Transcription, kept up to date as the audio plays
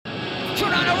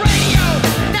Turn on the radio.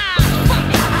 Nah, fuck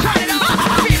it. Turn it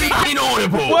off. Baby.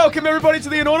 Inaudible. Welcome everybody to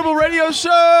the Inaudible Radio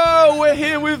Show. We're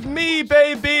here with me,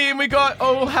 baby, and we got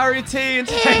Harry T, and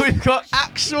today we've got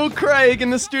actual Craig in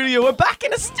the studio. We're back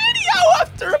in the studio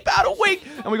after about a week,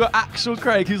 and we got actual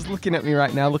Craig, who's looking at me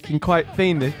right now, looking quite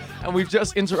fiendish. And we've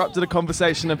just interrupted a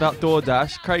conversation about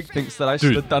DoorDash. Craig thinks that I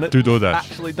should have done it. do DoorDash.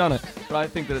 Actually done it, but I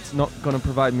think that it's not going to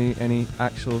provide me any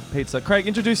actual pizza. Craig,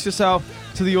 introduce yourself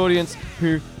to the audience,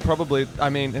 who probably, I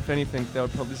mean, if anything,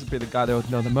 this would be the guy that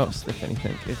would know the most. If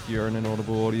anything, if you're an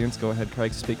Inaudible audience, go ahead,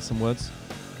 Craig, speak some words.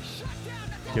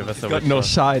 Give us a Got no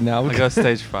shy now. I got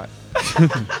stage fright.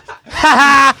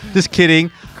 Just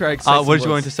kidding. Craig, What did you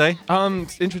want to say?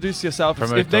 Introduce yourself.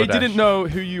 Promote If they DoorDash. didn't know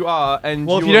who you are, and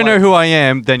Well, if you were don't know like- who I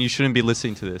am, then you shouldn't be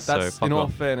listening to this. that's So fuck in all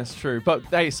off. fairness true. But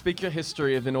hey, speak your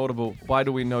history of Inaudible. Why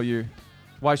do we know you?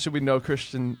 Why should we know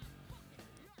Christian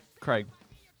Craig?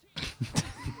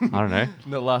 I don't know.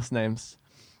 The last names.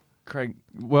 Craig.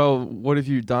 Well, what have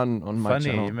you done on my Funny.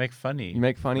 channel? You make funny. You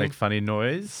make funny. Make funny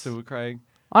noise. So Craig.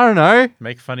 I don't know.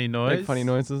 Make funny noise. Make funny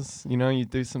noises. You know, you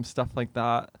do some stuff like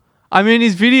that. I'm in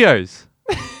his videos.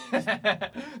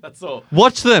 That's all.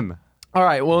 Watch them. All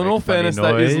right. Well, in Make all funny fairness,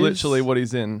 that is noise. literally what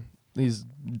he's in. He's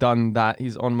done that.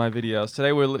 He's on my videos.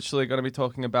 Today, we're literally going to be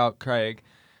talking about Craig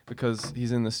because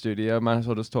he's in the studio. Might as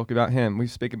well just talk about him. We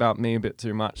speak about me a bit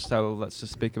too much, so let's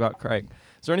just speak about Craig.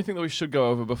 Is there anything that we should go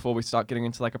over before we start getting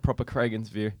into like a proper Craig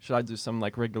interview? Should I do some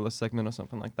like regular segment or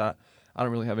something like that? I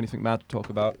don't really have anything mad to talk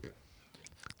about.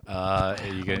 Are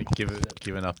you going to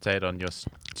give an update on your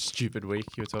stupid week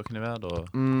you were talking about, or?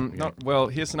 Well,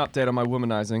 here's an update on my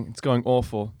womanizing. It's going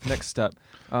awful. Next step.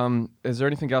 Is there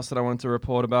anything else that I wanted to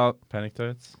report about?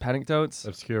 Anecdotes? Anecdotes?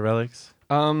 Obscure relics?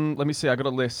 Let me see. I got a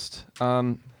list.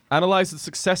 Analyze the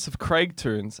success of Craig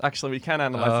Tunes. Actually, we can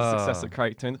analyze the success of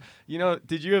Craig Tunes. You know,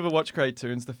 did you ever watch Craig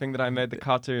Tunes, the thing that I made, the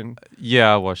cartoon?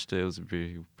 Yeah, I watched it. It was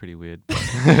pretty weird.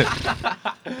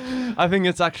 I think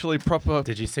it's actually proper,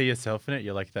 Did you see yourself in it?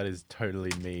 You're like, that is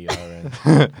totally me, RN.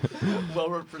 well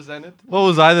represented. What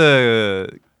was I,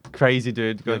 the crazy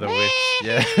dude? You're Going the witch.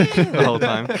 Yeah. the whole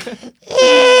time.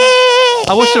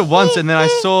 I watched it once, and then I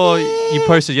saw you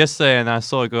posted yesterday, and I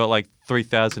saw it got like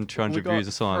 3,200 views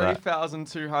or something like that.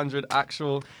 3,200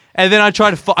 actual. And then I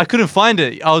tried to. I couldn't find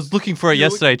it. I was looking for it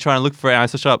yesterday, trying to look for it, and I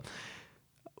searched up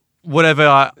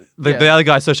whatever. The other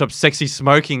guy searched up "sexy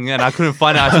smoking," and I couldn't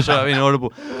find it. I searched up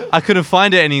 "inaudible." I couldn't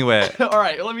find it anywhere. All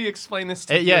right, let me explain this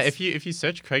to you. Yeah, if you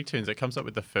search Craig Tunes, it comes up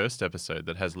with the first episode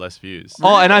that has less views.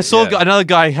 Oh, and I saw Yeah. another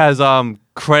guy has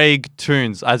Craig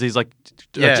Tunes as his like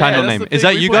Yeah. channel that's name. the Is thing,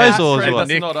 that we you put guys at or Craig, what?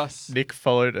 that's not us. Nick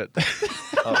followed it.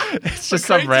 It's just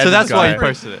Craig some Tunes- random So that's why guy. you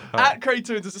posted it. At Craig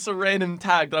Tunes is just a random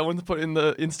tag that I wanted to put in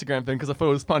the Instagram thing because I thought it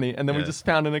was funny, and then we Yeah. just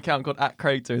found an account called at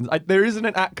Craig Tunes. There isn't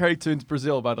an at Craig Tunes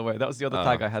Brazil, by the way. That was the other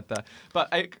tag I had there. But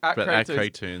at But Craig at Tunes,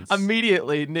 Craig Tunes.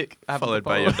 immediately Nick happened to Followed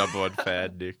by follow. your number one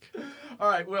fan, Nick. All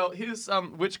right, well, here's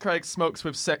which Craig smokes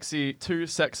with two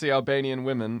sexy Albanian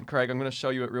women. Craig, I'm going to show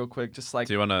you it real quick, just like.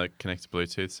 Do you want to connect to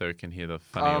Bluetooth so we can hear the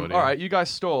funny audio? All right, you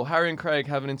guys stall. Harry and Craig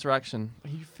have an interaction.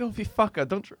 You filthy fucker!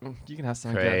 Don't you can have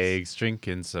some. I guess. Craig's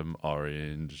drinking some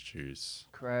orange juice.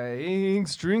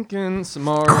 Craig's drinking some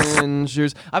orange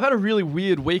juice. I've had a really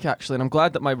weird week actually, and I'm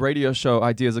glad that my radio show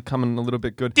ideas are coming a little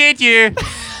bit good. Did you?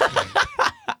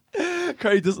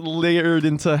 Craig just leered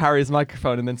into Harry's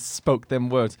microphone and then spoke them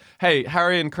words. Hey,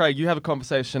 Harry and Craig, you have a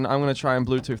conversation. I'm going to try and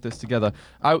Bluetooth this together.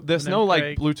 There's And no then like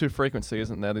Craig- Bluetooth frequency,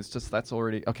 isn't there? It's just that's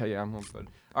already okay. Yeah, I'm all good.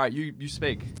 All right, you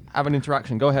speak. Have an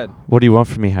interaction. Go ahead. What do you want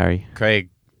from me, Harry? Craig,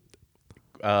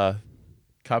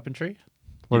 carpentry?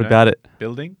 What You know, about it?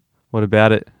 Building? What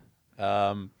about it?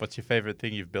 What's your favorite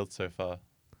thing you've built so far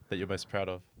that you're most proud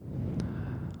of?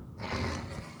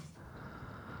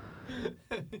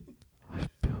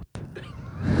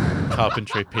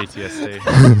 Carpentry PTSD.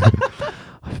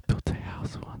 I've built a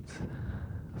house once.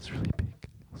 It was really big. It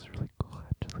was really cool,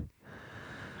 actually.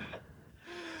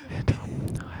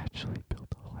 And I actually built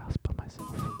the whole house by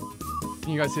myself.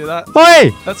 Can you guys hear that?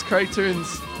 Oi! That's Craig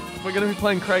Tunes. We're going to be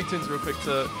playing Craig Tunes real quick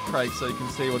to Craig so you can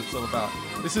see what it's all about.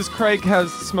 This is Craig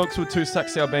has smokes with two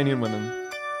sexy Albanian women.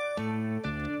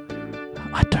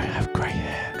 I don't have grey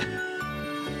hair.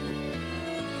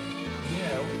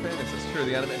 Yeah, all fairness, it's true.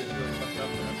 The animated is really fucked up.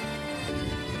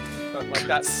 But like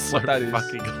that's So what that is.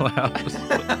 fucking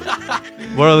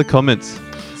loud. What are the comments?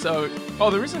 So,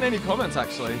 there isn't any comments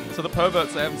actually. So the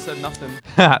perverts, they haven't said nothing.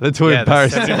 They're too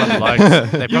embarrassed. 71 likes.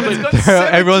 They probably, It's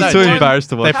got Everyone's too 71 embarrassed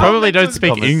to they watch. probably don't How speak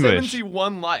much is English.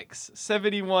 71 likes.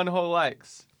 71 whole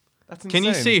likes. That's insane. Can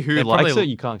you see who They likes probably- it?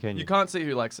 You can't, can you? You can't see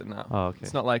who likes it now. Oh, okay.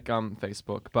 It's not like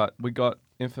Facebook, but we got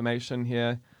information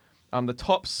here. The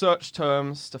top search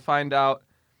terms to find out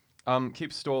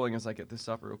Keep stalling as I get this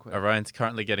up real quick. Orion's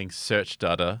currently getting search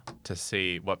data to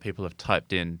see what people have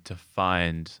typed in to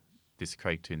find this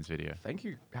Craig Tunes video. Thank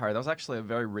you, Harry. That was actually a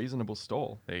very reasonable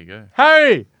stall. There you go.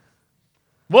 Hey!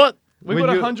 What? We got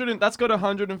 100. That's got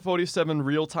 147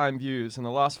 real-time views in the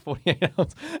last 48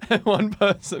 hours. And one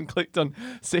person clicked on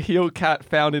 "Sahil cat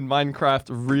found in Minecraft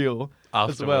real"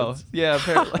 as well. Afterwards. Yeah,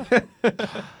 apparently.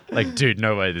 Like, dude,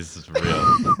 no way this is real.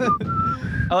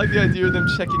 I like the idea of them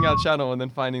checking our channel and then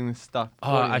finding this stuff.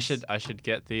 Oh, I Audience. should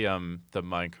get the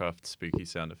Minecraft spooky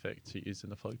sound effect to use in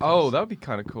the podcast. Oh, that would be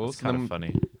kind of cool. it's So kind then- of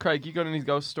funny. Craig, you got any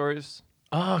ghost stories?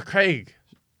 Oh, Craig,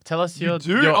 tell us your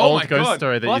do? your Oh old my ghost God.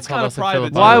 story that Well, you that's told kinda us in private.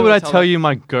 Philippines. Why would I tell tell it. you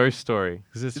my ghost story?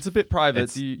 It's a bit private.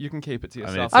 it's- You can keep it to I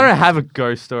mean, yourself. I don't have a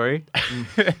ghost story.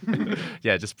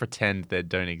 Yeah, just pretend they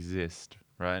don't exist,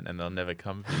 right? And they'll never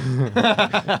come.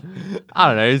 I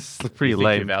don't know. It's pretty You think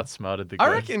lame. You've outsmarted the I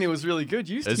ghost. reckon it was really good.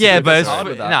 You used to It's Yeah, do but this it's hard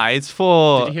with that. no, it's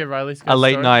for Did you hear Riley's a ghost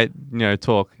late story? night,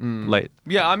 talk. Mm. Late.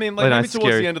 Yeah, I mean, like Late maybe night towards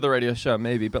scary. the end of the radio show,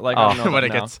 maybe. But like, Oh. I don't know when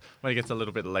about it gets a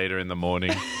little bit later in the morning.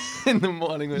 now. In the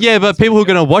morning. when Yeah, but it's people who are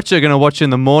weekend. gonna watch it are gonna watch it in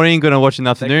the morning, gonna watch it in the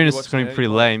They afternoon. could be It's gonna watching be it pretty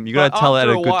anytime. lame. You gotta But tell it at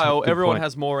after a good, while, good everyone point.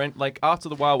 has more. Like after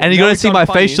the while, And you now gotta we've see done my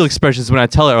funnies. facial expressions when I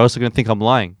tell it, or else they're gonna think I'm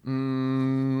lying.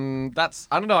 That's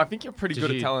I don't know. I think you're pretty Did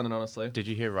good you- at telling it, honestly. Did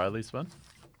you hear Riley's one?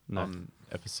 No.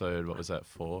 Episode, what was that,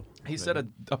 4? He said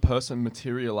a person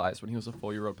materialized when he was a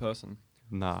 4-year-old person.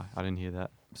 Nah, I didn't hear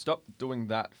that. Stop doing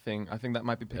that thing. I think that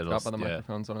might be picked It'll up by the yeah.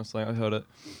 microphones. Honestly, I heard it.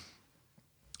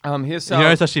 Here's You know,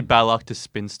 it's actually bad luck to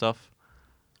spin stuff.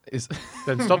 is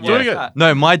Then stop Why doing is it. that?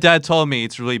 No, my dad told me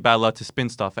it's really bad luck to spin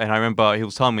stuff, and I remember he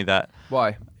was telling me that.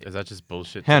 Why? Is that just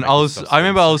bullshit? to And make I you was, stop I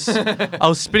remember spinning I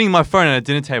was spinning my phone at a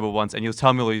dinner table once, and he was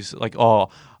telling me all these like, oh,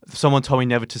 someone told me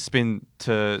never to spin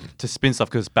spin stuff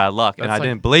because it's bad luck, and That's I like-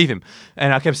 didn't believe him,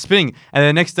 and I kept spinning, and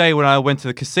the next day when I went to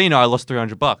the casino, I lost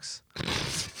 $300.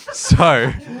 So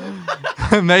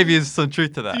maybe there's some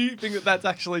truth to that. Do you think that that's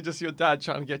actually just your dad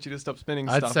trying to get you to stop spinning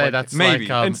I'd stuff? say like- that's Maybe.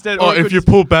 like Instead, Oh, or it if could you just-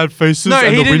 pull bad faces No,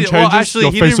 and he the wind didn't. Well, changes, actually,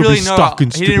 your he face didn't will really be know. stuck in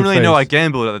He stupid didn't really know I face.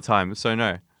 gambled at the time, so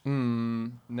no.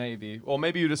 Maybe. Or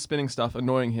maybe you're just spinning stuff,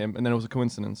 annoying him, and then it was a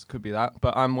coincidence. Could be that.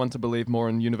 But I'm one to believe more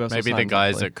in universal maybe the signs,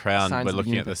 guys actually. at Crown Signs were of the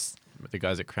looking at universe. this. The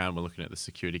guys at Crown were looking at the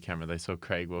security camera. They saw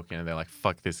Craig walk in, and they're like,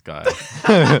 "Fuck this guy.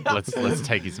 let's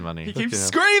take his money." He keeps hell.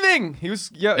 screaming. He was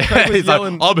Craig was He's like,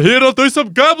 yelling. "I'm here to do some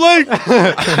gambling."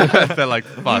 They're like,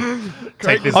 "Fuck,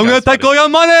 take this." I'm gonna guy's take money." all your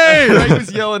money. Craig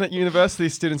was yelling at university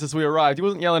students as we arrived. He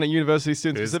wasn't yelling at university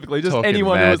students He was specifically, just talking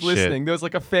anyone who mad was shit. listening. There was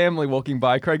like a family walking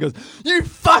by. Craig goes, "You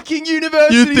fucking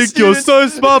university You think you're students!" so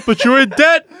smart, but you're in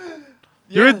debt.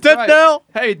 You're in that's debt right. now.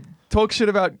 Hey, talk shit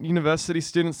about university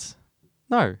students.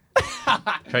 No.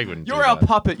 Craig wouldn't. You're do our that.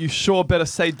 puppet. You sure better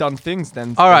say done things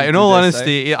then. All right. In all they say.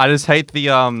 honesty, I just hate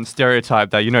the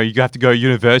stereotype that you have to go to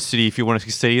university if you want to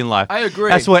succeed in life. I agree.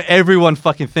 That's what everyone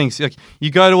fucking thinks. Like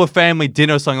you go to a family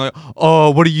dinner or something like, oh,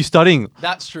 what are you studying?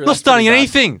 That's true. I'm not that's studying pretty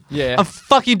bad. anything. Yeah. I'm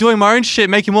fucking doing my own shit,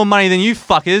 making more money than you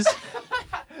fuckers. Is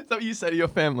that what you say to your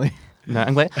family? No,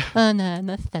 I'm like, Oh no, I'm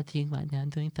not studying right now. I'm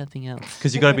doing something else.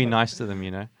 because you got to be nice to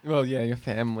them, Well, yeah, your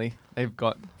family. They've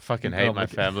got. Fucking Oh hate my my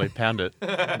family. Pound it.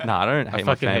 Nah, I don't hate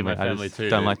fucking hate my I family just too,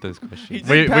 don't dude. like those questions. He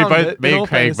We did pound both- it, me in and all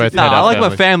Craig fairness, both he Nah, hate did. our I like my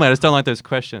families. family. I just don't like those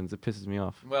questions. It pisses me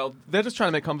off. Well, they're just trying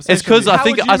to make conversation. It's because with you. I How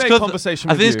think would you make I conversation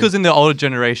think with it's you? because in the older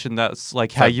generation, that's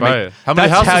like how like, you bro, make. how many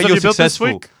that's houses how have you're you built this successful.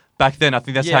 week? Back then, I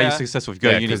think that's how Yeah. you're successful if you go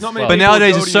Yeah, to uni. 'cause, Not many But people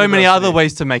nowadays, go there's to so many other university.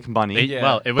 ways to make money. Yeah.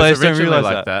 Well, it But I was just don't originally realise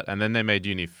like that. that, and then they made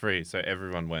uni free, so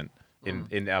everyone went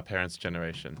in our parents'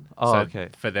 generation. Oh, so okay.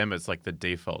 For them, it's like the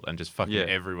default, and just fucking Yeah.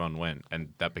 everyone went, and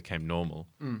that became normal.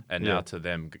 And Yeah. now to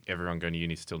them, everyone going to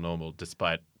uni is still normal,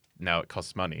 despite now it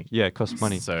costs money. Yeah, it costs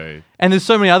money. So And there's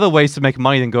so many other ways to make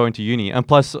money than going to uni. And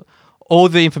plus, all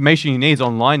the information you need is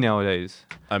online nowadays.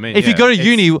 I mean, If you yeah, go to it's-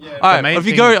 uni, all the right. main If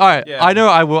you thing- go, all right. Yeah. I know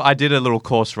I did a little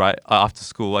course right after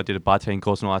school. I did a bartending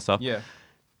course and all that stuff. Yeah.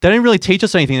 They didn't really teach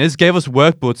us anything. They just gave us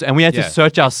workbooks, and we had Yeah. to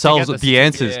search ourselves the at the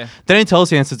answers. Yeah. They didn't tell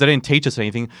us the answers. They didn't teach us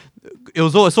anything.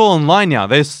 It's all online now.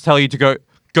 They just tell you to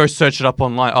go search it up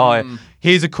online. Oh,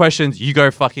 here's the questions. You go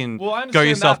fucking Well, I go understand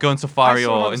yourself. that. Go on Safari I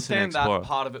sort of or understand Internet that Explorer.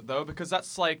 part of it though, because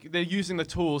that's like they're using the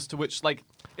tools to which, like,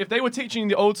 if they were teaching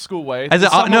the old school way. As then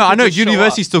I someone could know just show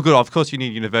university's up. still good. Of course, you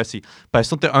need university, but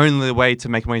it's not the only way to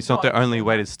make money. It's not No, the I only understand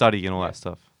way that. to study and all that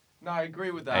stuff. No, I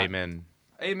agree with that. Amen.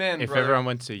 Amen. If brother. everyone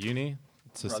went to uni,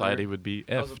 society would be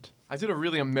That was a- effed. I did a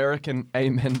really American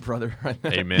amen, brother. Right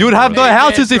there. Amen. You would have no brother.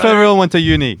 houses if brother. everyone went to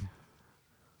uni.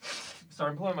 Sorry,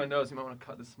 I'm blowing my nose. You might want to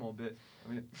cut this small bit.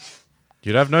 I mean,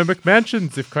 You'd have no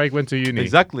McMansions if Craig went to uni.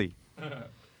 Exactly.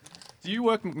 do you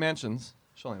work McMansions?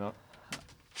 Surely not.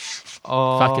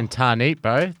 Oh, Fucking Tarneet,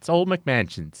 bro. It's all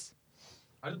McMansions.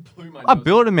 I just blew my I nose.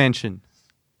 built a mansion.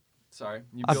 Sorry.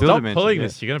 You I built built it. a mansion. Pulling yeah.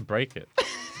 this, you're gonna break it.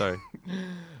 Sorry.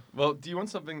 Well, do you want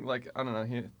something like, I don't know,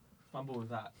 here? Fumble with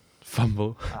that.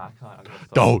 Fumble. I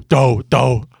can't.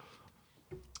 Do.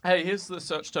 Hey, here's the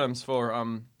search terms for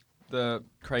the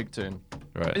Craig tune.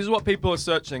 Right. This is what people are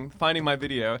searching, finding my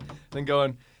video, then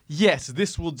going, yes,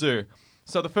 this will do.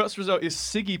 So the first result is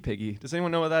Siggy Piggy. Does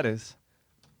anyone know what that is?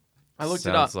 I looked it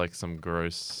up. Sounds like some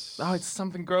gross. Oh, it's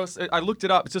something gross. I looked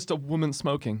it up. It's just a woman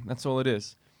smoking. That's all it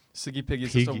is. Siggy Piggy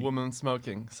is just a Piggy. woman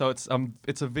smoking. So it's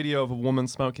a video of a woman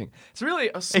smoking. It's really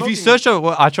a If smoking. you search up,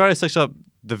 I try to search up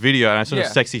the video and I search Yeah.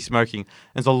 up sexy smoking.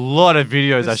 There's a lot of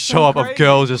videos that It's show so up of crazy.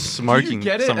 girls just Do smoking you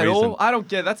get for it some at reason. all? I don't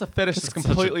get it. That's a fetish that's such a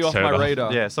completely off my turn off.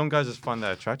 radar. Yeah, some guys just find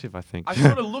that attractive, I think. I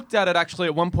sort of looked at it actually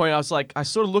at one point. I was like, I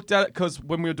sort of looked at it because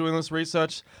when we were doing this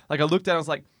research, like I looked at it, I was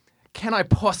like, can I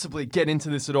possibly get into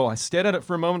this at all? I stared at it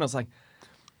for a moment. I was like,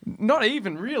 not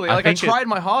even really. I Like I think it- tried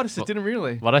my hardest. It didn't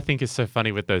really. What I think is so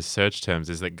funny with those search terms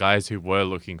is that guys who were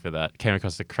looking for that came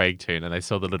across the Craig tune and they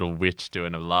saw the little witch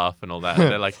doing a laugh and all that. And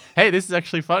they're like, hey, this is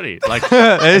actually funny. Like,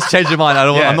 It just changed your mind.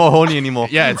 Yeah. I'm not horny anymore.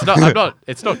 yeah,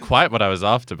 it's not quite what I was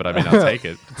after, but I mean, I'll take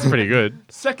it. It's pretty good.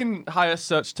 Second highest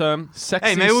search term, sexy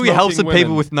Hey, maybe we helped some smoking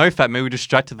people women. with no fat. Maybe we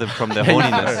distracted them from their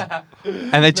horniness.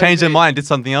 And they changed their Maybe- mind and did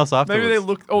something else afterwards. Maybe they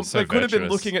looked. Oh, So they could have been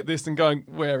virtuous. looking at this and going,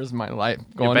 "Where is my light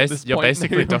You're, gone?" at this you're point?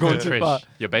 basically Maybe I'm Dr. going too far. Trish.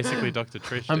 You're basically Dr.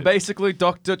 Trish. I'm dude. basically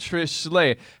Dr. Trish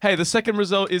Lee. Hey, the second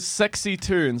result is sexy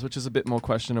tunes, which is a bit more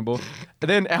questionable. And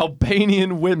then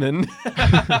Albanian women.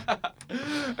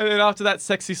 And then after that,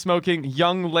 sexy smoking,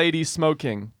 young lady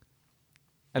smoking.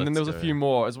 And then Let's there was a do few it.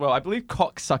 more as well. I believe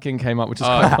cock sucking came up, which is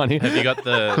Oh, quite funny. Have you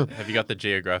got the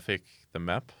geographic, the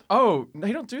map? Oh,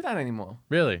 they don't do that anymore.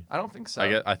 Really? I don't think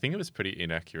so. I think it was pretty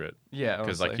inaccurate Yeah,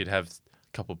 because honestly. like you'd have a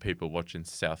couple people watching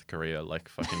South Korea, like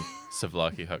fucking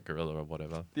Savlaki Hut Gorilla or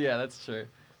whatever. Yeah, that's true.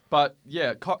 But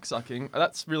yeah, cock sucking.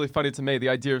 That's really funny to me. The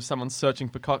idea of someone searching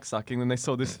for cock sucking, then they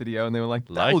saw this video and they were like,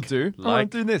 "That will Like- do. Oh, I'm like-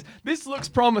 doing this. This looks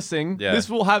promising. Yeah. This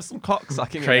will have some cock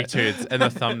sucking." Craig in it. tunes, and the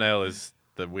thumbnail is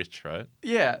the witch, right?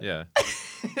 Yeah. Yeah.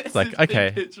 It's like, this big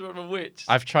okay. picture of a witch.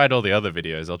 I've tried all the other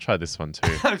videos. I'll try this one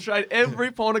too. I've tried every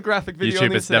pornographic video on YouTube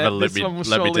the has internet. never let This me, one will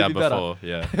let me surely down be better. before.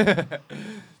 Yeah.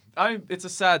 It's a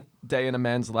sad day in a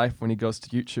man's life when he goes to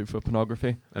YouTube for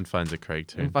pornography And finds a Craig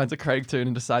tune. and finds a Craig tune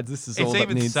and decides this is all It's that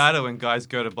even needs. sadder when guys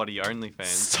go to bloody OnlyFans.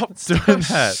 Stop doing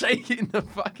that. shaking the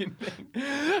fucking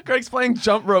thing. Craig's playing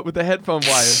jump rope with the headphone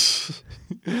wires.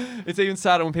 It's even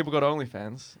sadder when people go to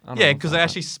OnlyFans. I don't know Yeah, what's because up they with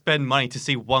actually spend money to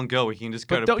see one girl. We can just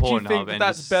go But to don't you Pornhub think and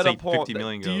that's just better see porn? 50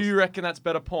 million Do girls. you reckon that's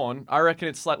better porn? I reckon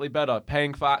it's slightly better,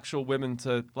 paying for actual women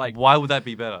to like. Why would that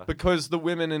be better? Because the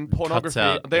women in Cuts pornography,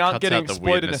 out- they it aren't cuts getting out the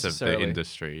exploited weirdness of the necessarily.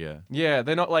 industry. Yeah. Yeah,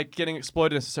 they're not like getting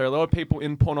exploited necessarily. A lot of people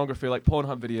in pornography, like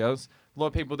Pornhub videos, a lot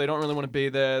of people they don't really want to be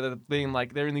there. They're being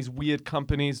like they're in these weird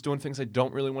companies doing things they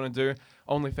don't really want to do.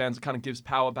 OnlyFans kind of gives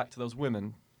power back to those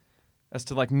women, as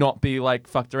to like not be like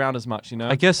fucked around as much. You know,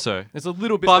 I guess so. it's a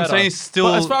little bit. But I'm better. saying it's still.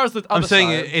 But as far as the other I'm saying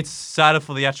side, it's sadder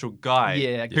for the actual guy.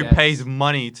 Yeah, I who guess. pays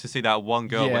money to see that one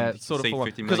girl yeah, when it's sort of see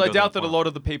 50 because million I girls on doubt that a porn. lot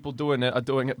of the people doing it are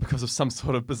doing it because of some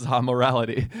sort of bizarre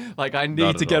morality. Like I need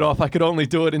Not to at get all. off. I could only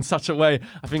do it in such a way.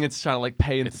 I think it's trying to like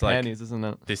pay into It's like- panties, isn't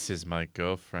it? This is my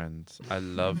girlfriend. I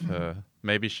love her.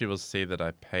 Maybe she will see that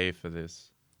I pay for this.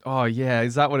 Oh yeah,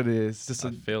 is that what it is? Just I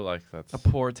a feel like that's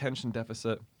poor attention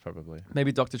deficit. probably.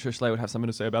 Maybe Dr. Trish Lay would have something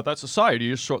to say about that.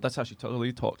 Society is short. That's how she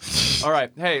totally talks. All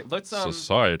right, hey, let's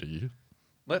Society.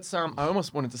 I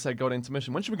almost wanted to say go to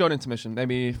intermission. When should we go to intermission?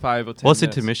 Maybe 5 or 10 What's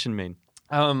minutes. intermission mean?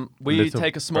 We Little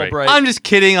take a small break. break. I'm just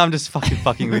kidding. I'm just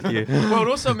fucking with you. Well, it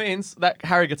also means that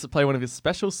Harry gets to play one of his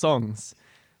special songs.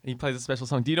 He plays a special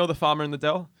song. Do you know The Farmer in the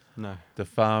Dell? No. The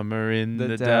farmer in The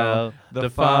the, dell, dell. the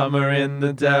farmer in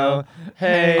the dell.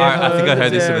 Hey, I think I ho,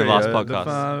 heard this in the last dairy, podcast.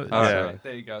 farm- All right. yeah. Okay,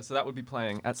 there you go. So that would be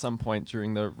playing at some point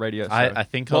during the radio show. I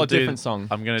think well, I'll a do different song.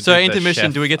 I'm gonna. So do the intermission,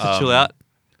 chef, do we get to chill out?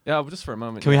 Yeah, well, just for a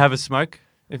moment. Can we have a smoke?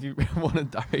 If you want to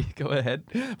diary, go ahead.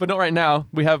 But not right now.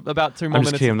 We have about 2 more I'm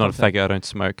minutes. just kidding. of I'm not a content. faggot. I don't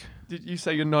smoke. Did you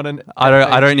say you're not an? I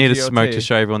don't need to FAGGOT? smoke to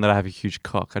show everyone that I have a huge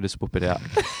cock. I just whoop it out.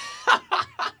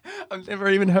 I've never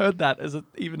even heard that as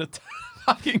even a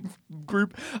fucking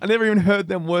group. I never even heard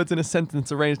them words in a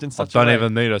sentence arranged in I such don't a way.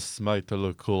 even need a smoke to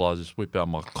look cool. I just whip out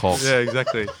my cock.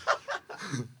 exactly.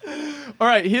 All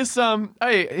right, here's some.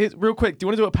 Here's, real quick. Do you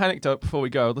want to do a panic dote before we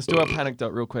go? Let's do our panic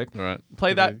dote real quick. All right. Play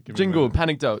Give that me- give me a jingle. minute.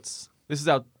 Panic dotes. This is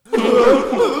our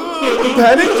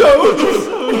panic dotes.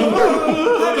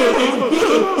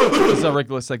 This is our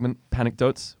regular segment, panic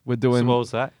dotes. We're So doing. what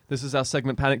was that? This is our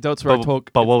segment, panic dotes, where I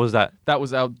talk. But what was that? That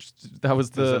was our. That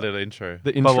was There's a the little intro.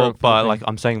 the intro. for the But thing. like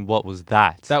I'm saying, what was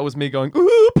that? that was me going,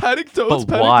 ooh, panic dotes,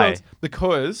 But panic why? dotes.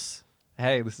 Because,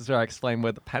 Hey, this is where I explain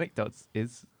where the Panecdotes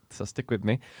is. So stick with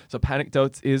me. So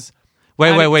Panecdotes is. Wait.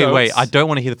 anecdotes. I don't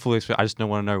want to hear the full experience. I just don't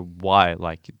want to know why.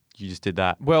 Like you just did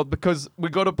that. Well, because we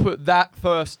got to put that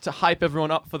first to hype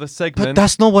everyone up for the segment. But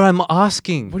that's not what I'm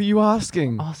asking. What are you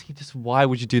asking? I'm asking just why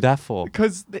would you do that for?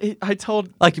 Because I told.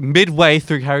 Like midway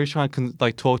through Harry's trying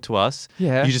to talk to us.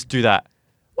 Yeah. You just do that.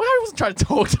 Well, I wasn't trying to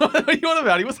talk to him. What are you on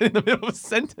about? He wasn't in the middle of a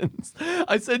sentence.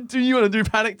 I said, do you want to do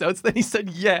Panecdotes? Then he said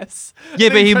yes. Yeah, And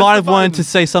but then he pressed might the have wanted to button.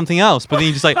 say something else. But then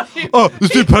you just like, oh,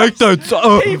 let's do Panecdotes.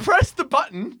 He pressed the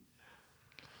button.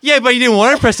 Yeah, but he didn't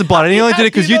want to press the button. He only did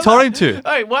it because you know told that? him to.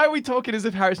 Hey, why are we talking as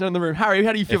if Harry's not in the room? Harry,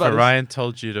 how do you feel If about Orion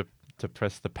told you to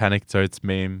press the Panecdotes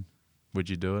meme, would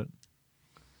you do it?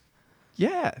 this?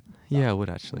 Yeah. Yeah, I would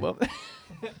actually. Well,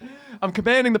 I'm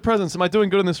commanding the presence. Am I doing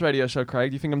good on this radio show,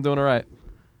 Craig? Do you think I'm doing all right?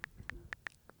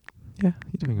 Yeah,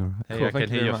 you're doing all right. Hey, Cool, I thank can you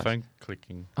hear very your much. phone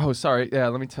clicking. Oh, sorry. Yeah,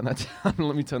 let me turn that down.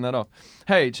 Let me turn that off.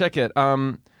 Hey, check it.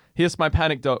 Here's my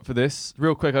Panecdote for this.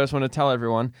 Real quick, I just want to tell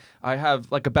everyone I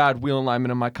have like a bad wheel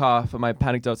alignment in my car for my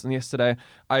Panecdotes, and yesterday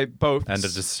I both And a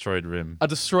destroyed rim. a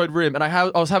destroyed rim, and I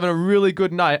was having a really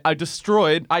good night. I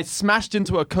smashed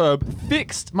into a curb,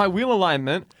 fixed my wheel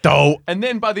alignment, and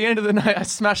then by the end of the night, I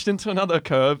smashed into another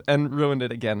curb and ruined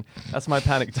it again. That's my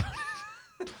Panecdote.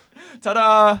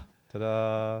 Ta-da!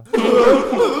 Ta-da!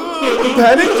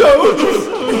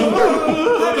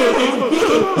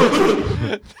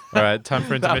 All right, time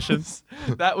for intermission.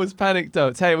 That was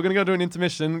Panecdotes. Hey, we're gonna go to an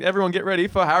intermission. Everyone, get ready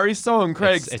for Harry's song.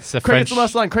 Craig, It's the Craig, it's the French-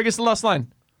 last line. Craig, it's the last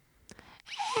line.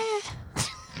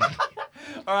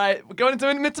 All right, we're going into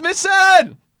an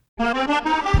intermission.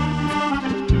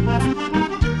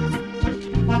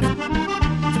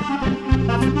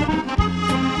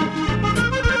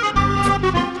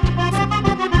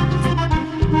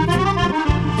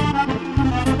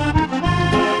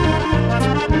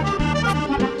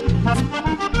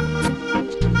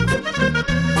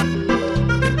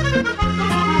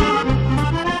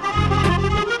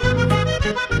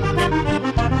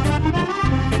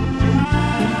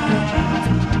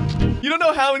 You don't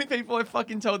know how many people I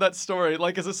fucking told that story,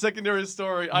 like as a secondary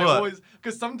story. I What? always,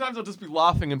 because sometimes I'll just be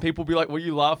laughing and people be like, "What are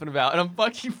you laughing about?" And I'm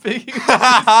fucking thinking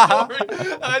about this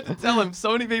story. I had to tell him.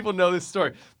 So many people know this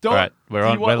story. Don't. All right, we're do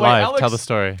you on. want- We're wait, live. Alex- Tell the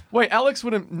story. Wait, Alex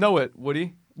wouldn't know it, would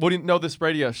he? Wouldn't know this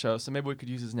radio show, so maybe we could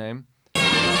use his name.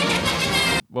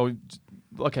 Well,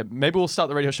 okay, maybe we'll start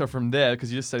the radio show from there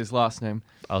because you just said his last name.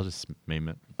 I'll just meme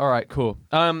it. All right, cool.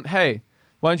 Hey,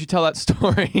 why don't you tell that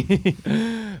story?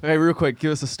 Okay, real quick,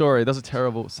 give us a story. That was a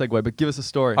terrible segue, but give us a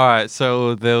story. All right,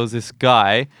 so there was this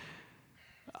guy.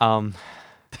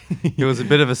 He was a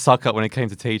bit of a suck up when it came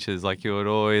to teachers. Like he would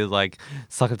always like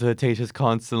suck up to the teachers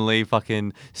constantly,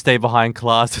 fucking stay behind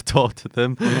class to talk to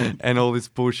them, and all this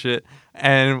bullshit.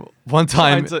 And one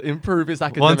time, Trying to improve his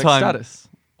academic status.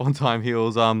 one time he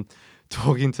was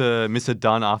talking to Mr.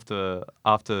 Dunn after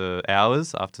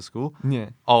hours, after school. Yeah.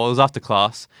 Oh, it was after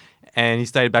class. And he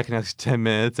stayed back in like 10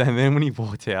 minutes. And then when he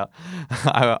walked out,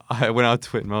 I went out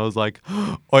to it and I was like,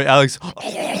 "Oi, Alex."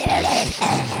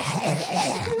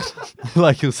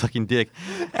 Like he was sucking dick.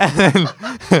 And then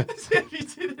As if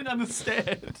you didn't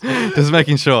understand. just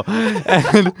making sure.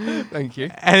 And, Thank you.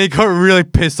 and he got really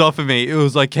pissed off at me. It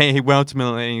was like, he went up to me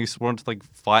and he wanted to like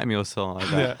fight me or something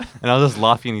like that. Yeah. And I was just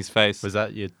laughing in his face. Was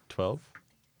that year 12?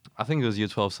 I think it was year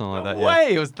 12, something like that. Yeah.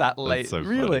 Way it was that late. so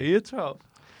really? funny. You're 12.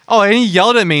 Oh, and he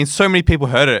yelled at me and so many people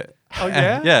heard it. Oh,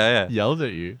 yeah? Yeah. Yelled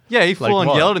at you? Yeah, he full on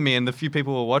what? yelled at me and the few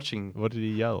people were watching. What did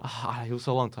he yell? It was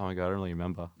a long time ago. I don't really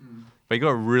remember. But he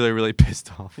got really, really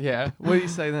pissed off. Yeah. What did you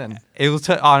say then? It was.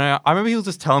 I remember he was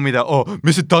just telling me that. Oh,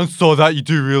 Mr. Dunn saw that. You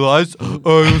do realize?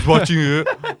 Oh, he was watching it.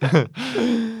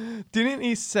 Didn't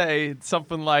he say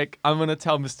something like, "I'm going to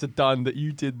tell Mr. Dunn that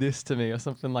you did this to me," or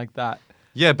something like that?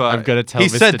 Yeah, but I'm gonna tell he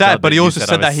Mr. said Dunn that, but that he you also said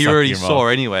said I that was he already sucking him saw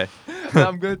off. anyway.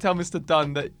 I'm going to tell Mr.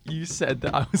 Dunn that you said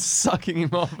that I was sucking him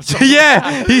off.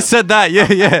 Yeah, he said that.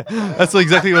 Yeah. That's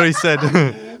exactly what he said.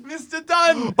 Mr.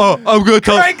 Dunn! Oh, I'm gonna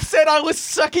tell. Craig said I was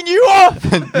sucking you off!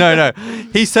 No.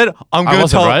 He said, I'm I going to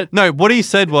wasn't tell. right. No, what he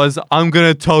said was, I'm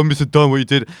going to tell Mr. Dunn what you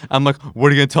did. I'm like, what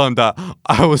are you going to tell him that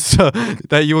I was,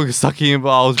 that you were sucking him,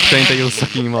 I was saying that you were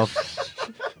sucking him off.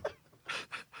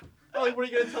 Oh, what are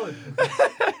you going to tell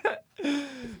him?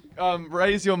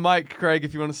 Raise your mic, Craig,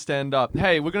 if you want to stand up.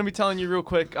 Hey, we're going to be telling you real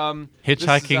quick. Hitchhiking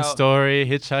this is our- story.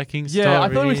 Hitchhiking story. Yeah, I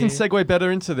thought we can segue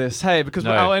better into this. Hey, because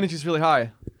No. our energy's really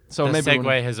high. So The maybe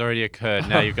segue has already occurred.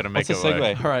 Now you've got to make What's it a segue?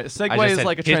 work. All right, a I segue just is said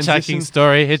like a transition. hitchhiking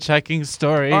story. Hitchhiking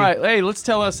story. All right, hey, let's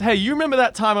tell us. Hey, you remember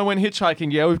that time I went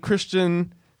hitchhiking, yeah, with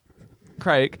Christian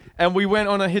Craig, and we went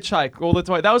on a hitchhike all the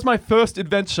way. That was my first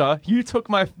adventure. You took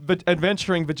my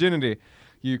adventuring virginity.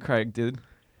 You, Craig, did.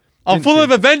 I'm Didn't full you?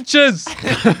 of adventures.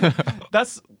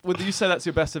 Would you say that's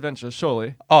your best adventure?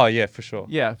 Surely. Oh yeah, for sure.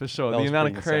 Yeah, for sure. That The was amount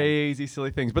of pretty insane. crazy,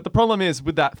 silly things. But the problem is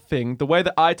with that thing, the way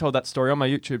that I told that story on my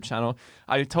YouTube channel,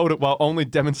 I told it while only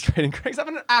demonstrating Craig's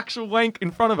having an actual wank in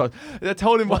front of us. I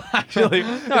told him, well, actually,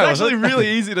 it's actually really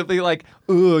easy to be like,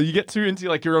 ooh, you get too into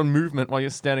like your own movement while you're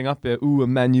standing up there. Ooh,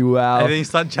 Emmanuel. And then you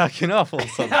start jacking off all of a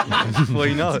sudden. Well,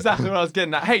 you know. That's exactly what I was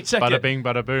getting at. Hey, check Bada it. bing,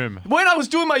 bada boom. When I was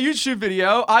doing my YouTube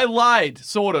video, I lied,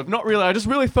 sort of. Not really. I just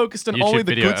really focused on only YouTube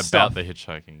the video good about stuff. the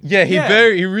hitchhiking. Yeah, he Yeah.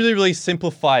 really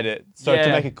simplified it so to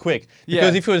Yeah. make it quick. Yeah.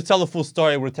 Because if you were to tell the full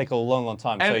story, it would take a long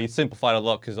time. So And- he simplified a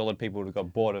lot because a lot of people would have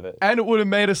got bored of it. And it would have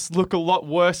made us look a lot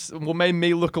worse. Well, made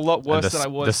me look a lot And worse than I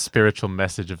was. the spiritual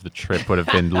message of the trip would have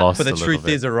been lost. But the a little truth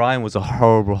bit. is, Orion was a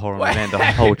horrible man the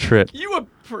whole trip. You were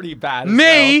pretty bad. as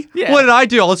Me? well. Yeah. What did I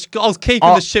do? I was keeping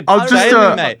I'll- the ship I'll just,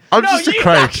 sailing, mate. I'm no, just a you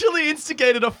Craig. actually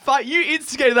instigated a fight. You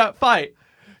instigated that fight.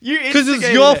 You 'Cause it's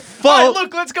instigated your it. fault. All right,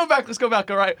 look, let's go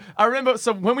back. All right. I remember.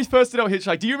 So when we first did our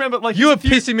hitchhike, do you remember? Like You were if you-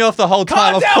 pissing me off the whole time.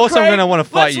 Calm Of down, course, I'm Craig. gonna want to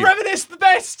fight Let's you. reminisce the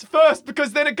best first,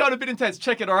 because then it got a bit intense.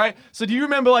 Check it, all right? So do you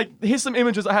remember, like, here's some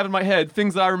images I have in my head,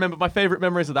 things that I remember, my favorite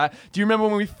memories of that. Do you remember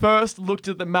when we first looked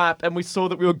at the map and we saw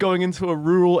that we were going into a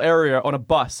rural area on a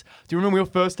bus? Do you remember we were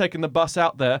first taking the bus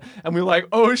out there and we were like,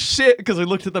 oh shit, because we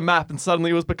looked at the map and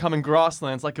suddenly it was becoming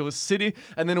grasslands. Like it was city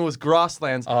and then it was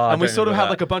grasslands. Oh, I and we don't sort of remember had that.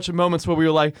 like a bunch of moments where we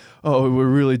were like, oh, we're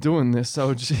really doing this.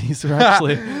 So jeez, we're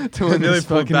actually doing Nearly this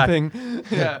pulled fucking back. thing.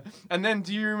 Yeah. And then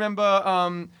do you remember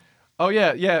oh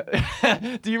yeah.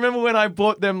 Do you remember when I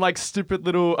bought them like stupid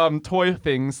little toy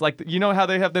things? Like you know how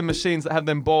they have them machines that have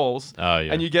them balls, Oh,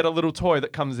 yeah. and you get a little toy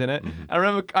that comes in it. I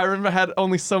remember I had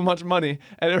only so much money,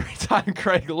 and every time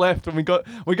Craig left, when we got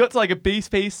to like a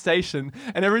BP station,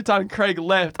 and every time Craig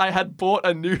left, I had bought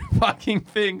a new fucking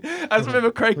thing. I just remember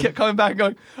Craig kept coming back and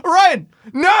going, Ryan,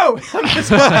 no! I'm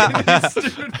just buying these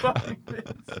stupid fucking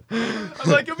things. I'm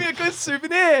like, it'll be a good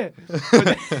souvenir.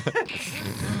 But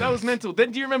that was mental.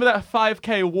 Then do you remember that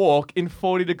 5K walk in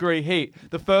 40-degree heat?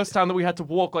 The first time that we had to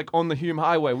walk like on the Hume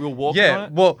Highway, we were walking on Yeah,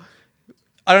 it. well,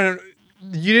 I don't know.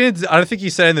 You didn't. I don't think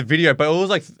you said in the video, but it was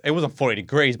like it wasn't 40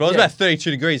 degrees, but it was Yeah. about 32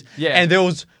 degrees. Yeah. And there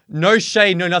was no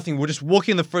shade, no nothing. We're just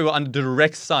walking the freeway under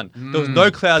direct sun. There was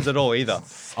no clouds at all either.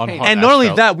 On hot And not only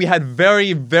asphalt. that, we had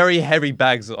very, very heavy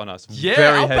bags on us. Yeah,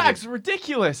 very our heavy. bags were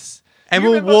ridiculous. And Do you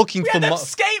we were remember- walking we for had them mo-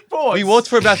 skateboards. We walked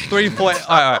for about 3 to 4. All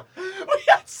right. We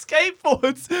had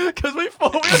skateboards because we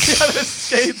thought we were going to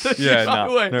skate the Yeah, Hume no,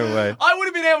 Highway. no way. I would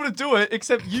have been able to do it,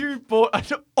 except you bought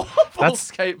an awful That's-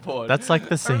 skateboard. That's like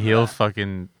the Remember Sahil that?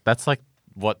 fucking. That's like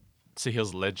what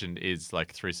Sahil's legend is,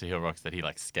 like through Sahil Rocks, that he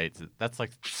like skates it. That's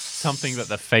like something that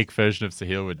the fake version of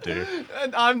Sahil would do.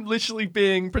 And I'm literally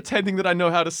pretending that I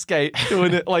know how to skate,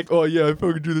 doing it like, oh yeah, I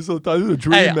fucking do this all the time. This is a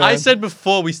dream, Hey, man. I said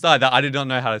before we started that I did not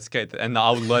know how to skate and that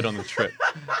I would learn on the trip.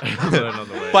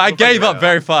 But I gave up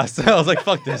very fast. I was like,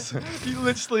 fuck this. You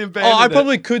literally Oh, abandoned I it.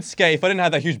 probably could skate if I didn't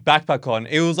have that huge backpack on.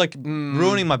 It was like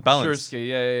ruining my Sure balance. ski,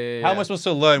 yeah. How am I supposed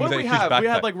to learn What with did a we huge have? backpack? We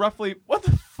had like roughly, what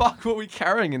the fuck were we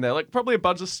carrying in there? Like probably a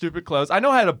bunch of stupid clothes. I know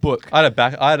I had a book. I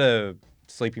had a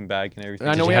sleeping bag and everything.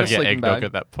 I know Did we you had have a your sleeping eggnog bag.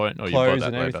 at that point, or you bought Clothes that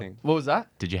and later? everything. What was that?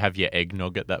 Did you have your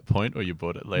eggnog at that point, or you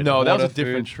bought it later? No, that was a Water,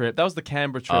 different food. trip. That was the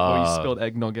Canberra trip where you Ah. spilled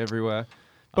eggnog everywhere.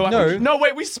 But No. no,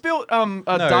 wait, we spilled a No,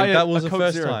 diet. that was a the Coke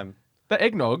first Zero. time. The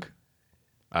eggnog.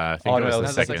 I think Oh, it no, was that the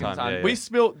was the second. second time. Yeah, We yeah.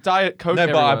 spilled diet Coke No, but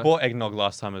everywhere. I bought eggnog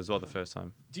last time as well, the first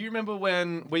time. Do you remember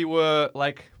when we were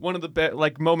like one of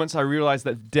the moments I realized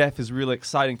that death is really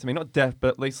exciting to me? Not death, but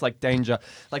at least like danger.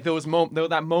 Like there was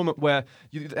that moment where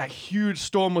that huge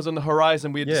storm was on the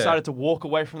horizon. We had Yeah. decided to walk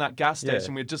away from that gas Yeah.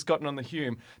 station. We had just gotten on the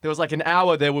Hume. There was like an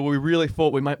hour there where we really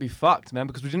thought we might be fucked, man,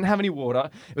 because we didn't have any water.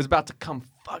 It was about to come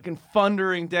fucking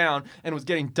thundering down, and it was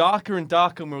getting darker and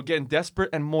darker, and we were getting desperate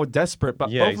and more desperate.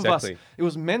 But Yeah, both of us, exactly. it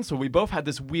was mental. We both had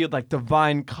this weird like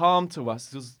divine calm to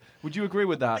us. Would you agree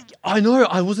with that? I know,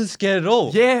 I wasn't scared at all.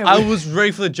 Yeah, I we- was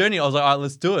ready for the journey. I was like, all right,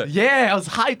 let's do it. Yeah, I was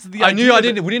hyped. The I knew idea I that-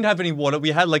 didn't. We didn't have any water. We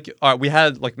had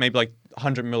maybe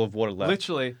 100 ml of water left.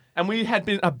 Literally. And we had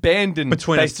been abandoned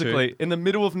Between us two. basically in the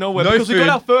middle of nowhere No because we food.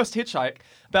 got our first hitchhike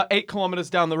about 8 kilometers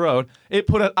down the road.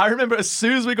 I remember as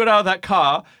soon as we got out of that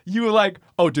car, you were like,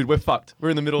 "Oh, dude, we're fucked. We're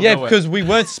in the middle of Yeah, nowhere." because we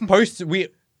weren't supposed to. We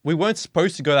weren't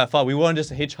supposed to go that far. We wanted just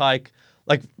to hitchhike,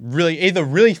 like either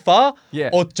really far, Yeah.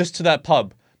 or just to that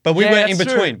pub. But we Yeah, went in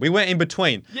that's between. true. We went in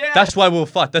between. Yeah. That's why we were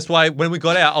fucked. That's why when we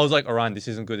got out, I was like, "Orion, this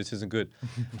isn't good. This isn't good."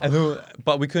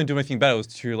 But we couldn't do anything about it. It was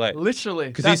too late. literally,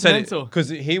 Because that's he said mental. because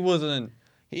he wasn't.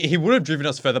 He would have driven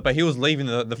us further, but he was leaving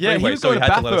the Yeah, freeway, he was so going he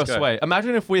to had to let us Bathurst go. way.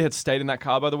 Imagine if we had stayed in that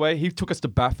car, by the way. He took us to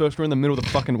Bathurst. We're in the middle of the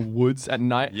fucking woods at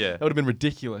night. Yeah. That would have been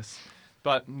ridiculous.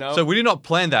 But no. So we did not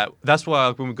plan that. That's why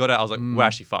when we got out, I was like, we're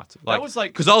actually fucked. was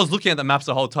like- because I was looking at the maps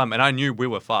the whole time and I knew we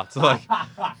were fucked. Like,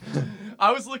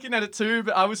 I was looking at it too,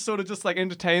 but I was sort of just like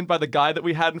entertained by the guy that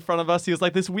we had in front of us. He was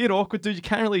like this weird, awkward dude. You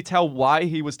can't really tell why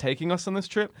he was taking us on this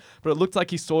trip, but it looked like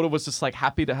he sort of was just like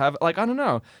happy to have. Like I don't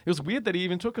know. It was weird that he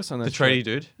even took us on the this tradie trip.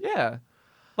 dude. Yeah.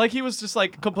 Like he was just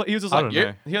like he was just I like don't yeah.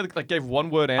 know. He had, like gave one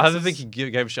word answers. I don't think he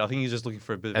gave a shit. I think he was just looking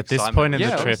for a bit of At this excitement. point in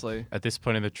Yeah, the trip, honestly. at this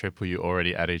point in the trip, were you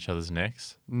already at each other's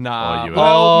necks? Nah. Oh, you were-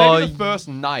 Well, maybe Oh, the first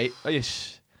night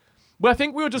ish. Well, I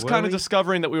think we were just Were kind of we?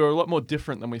 discovering that we were a lot more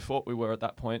different than we thought we were at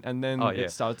that point, and then Oh, yeah.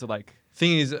 it started to like.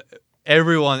 Thing is,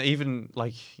 everyone, even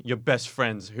like your best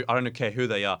friends, who I don't care who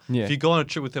they are, Yeah. if you go on a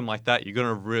trip with them like that, you're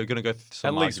gonna go through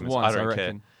some At least arguments. once, I don't care.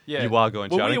 reckon. Yeah. You are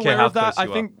going to. Were I we don't care aware how of that? close I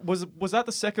you think was that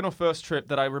the second or first trip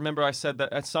that I remember I said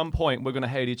that at some point we're gonna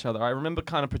hate each other. I remember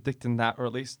kind of predicting that, or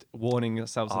at least warning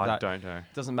ourselves of I that. don't know.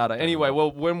 Doesn't matter. Anyway,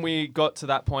 well, when we got to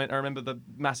that point, I remember the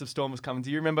massive storm was coming. Do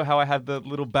you remember how I had the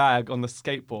little bag on the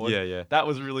skateboard? Yeah, yeah. That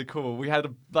was really cool. We had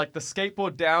like the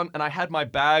skateboard down, and I had my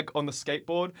bag on the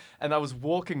skateboard, and I was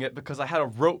walking it because I had a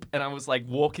rope, and I was like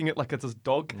walking it like it's a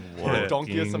dog or a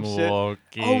donkey or some shit.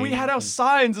 Oh, we had our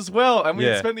signs as well, and we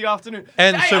had Yeah. spent the afternoon.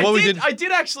 And Hey, so what we did- I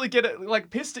did actually get it like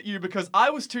pissed at you because I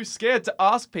was too scared to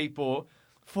ask people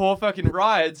for fucking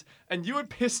rides, and you were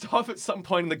pissed off at some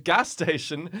point in the gas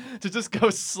station to just go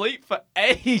sleep for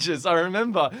ages. I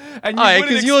remember, and you wouldn't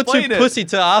because you were too explain it. pussy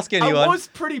to ask anyone. I was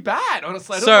pretty bad,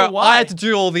 honestly. I don't so know why. I had to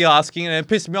do all the asking, and it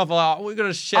pissed me off. Like, we're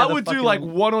gonna share. I the would do fucking- like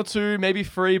 1 or 2, maybe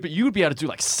 3, but you would be able to do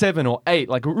like 7 or 8,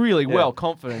 like really well,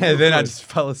 confident. And then I Good. just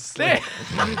fell asleep.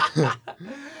 Yeah.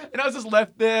 And I was just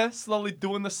left there, slowly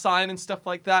doing the sign and stuff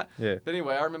like that. Yeah. But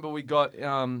anyway, I remember we got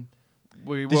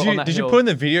we were Did on you that did you hill. put in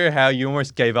the video how you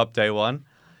almost gave up day one?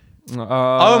 I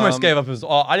almost gave up as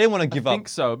I didn't want to give I up think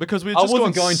so because we I just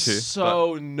wasn't gone going to,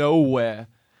 so nowhere.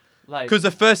 Like because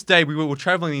the first day we were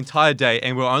traveling the entire day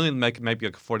and we were only maybe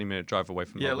like a 40-minute drive away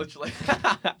from yeah, Melbourne. literally,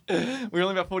 we were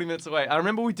only about 40 minutes away. I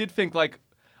remember we did think like,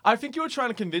 I think you were trying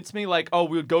to convince me like, oh,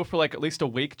 we would go for like at least a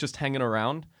week just hanging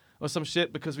around or some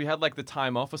shit because we had like the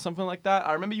time off or something like that.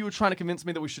 I remember you were trying to convince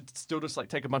me that we should still just like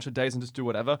take a bunch of days and just do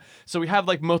whatever. So we had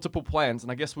like multiple plans,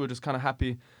 and I guess we were just kind of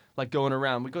happy like going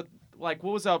around. We got like,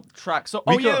 what was our track? So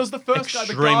We oh yeah, got it was the first guy.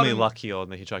 The extremely garden. lucky on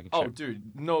the hitchhiking trip. Oh dude,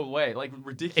 no way, like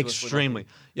ridiculous. Extremely.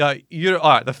 Yeah, you all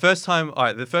right, the first time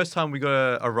we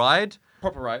got a ride,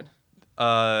 Proper ride.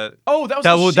 uh Oh, that was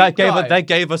that the will, that sheep gave guy. us, that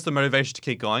gave us the motivation to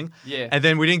keep going. Yeah. And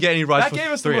then we didn't get any rides That for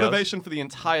gave us the 3 hours. motivation for the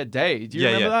entire day. Do you Yeah,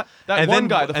 remember yeah. that? That And one then-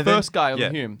 guy, the and then- first guy on yeah.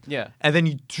 the Hume. Yeah. And then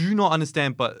you do not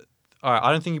understand, but all right,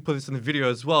 I don't think you put this in the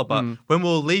video as well, but when we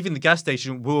were leaving the gas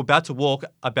station, we were about to walk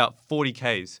about 40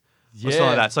 Ks. Or something Yeah.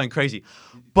 like that, something crazy.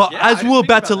 But Yeah, I as didn't we were think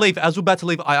about to about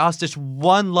leave, I asked just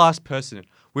one last person.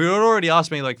 We had already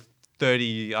asked me like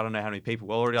 30, I don't know how many people.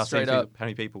 We already asked Straight how up.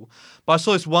 many people. But I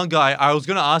saw this one guy, I was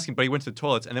going to ask him, but he went to the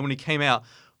toilets. And then when he came out,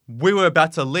 we were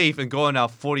about to leave and go on our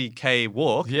 40K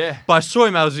walk. Yeah. But I saw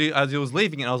him as he was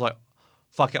leaving and I was like,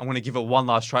 fuck it, I'm going to give it one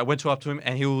last try. I went up to him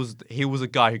and he was a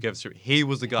guy who gave us, he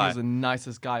was the He guy. was the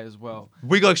nicest guy as well.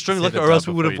 We got extremely Was he lucky the or else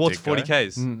dad we would have before walked you did go?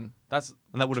 40Ks. That's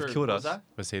And that would have true. killed What us. was that?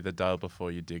 Was he the dial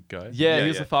before you did go? Yeah, Yeah, he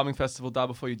was yeah. the farming festival die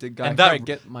before you did go. And that- Craig,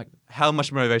 get my. How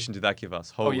much motivation did that give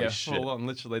us? Oh Holy yeah, shit. hold on,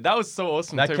 literally. That was so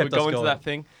awesome. That too. kept We're us going to going. that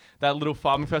thing, that little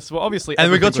farming festival. Obviously,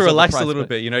 And we got to everything was relax a overpriced, little but-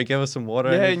 bit, you know, give us some water.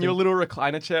 Yeah, and in your everything. little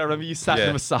recliner chair. I remember you sat in Yeah.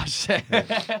 the massage chair.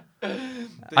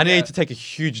 I needed to take a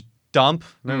huge dump.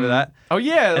 Remember that? Oh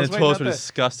yeah, And was the waiting toilets out were there.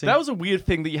 disgusting. That was a weird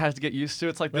thing that you had to get used to.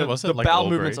 It's like Wait, the, was it the like bowel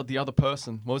Albury? movements of the other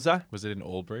person. What was that? Was it in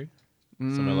Albury?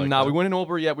 Somewhere like No, that? we weren't in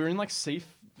Albury yet. We were in like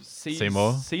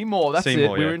Seymour? Seymour. That's Seymour,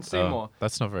 it. We yeah. were in Seymour.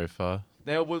 That's not very far.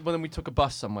 There, when we took a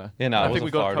bus somewhere. Yeah, no, I it think wasn't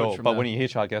we got far a at coach all. from But there. when you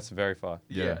hitchhike, that's very far.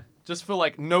 Yeah. Just for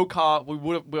like no car, we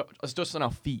would have. It's just on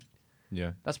our feet.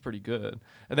 Yeah. That's pretty good.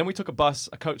 And then we took a bus,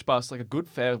 a coach bus, like a good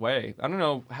fair way. I don't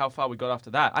know how far we got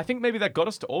after that. I think maybe that got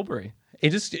us to Albury.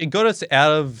 It got us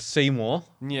out of Seymour,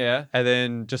 Yeah. and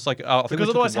then just like I think Because we took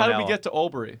otherwise, how 1 did we hour. get to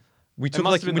Albury? We It took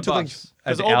must like have been we the took like bus.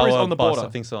 an 'Cause Albury's hour on the bus, border.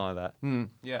 I think something like that.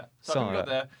 Yeah. So Something we like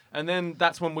got there, and then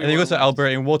that's when we. And then you were got to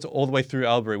Albury and walked all the way through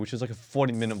Albury, which is like a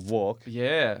 40-minute walk.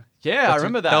 Yeah. Yeah, I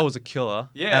remember that. That was a killer.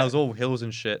 Yeah. And it was all hills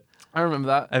and shit. I remember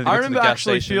that. And then we I got to the remember gas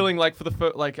actually station. feeling like for the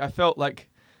first, like I felt like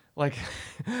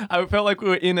I felt like we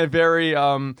were in a very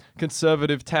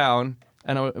conservative town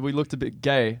and we looked a bit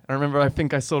gay. I remember I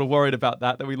think I sort of worried about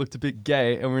that we looked a bit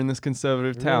gay and we're in this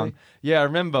conservative town. Really? Yeah, I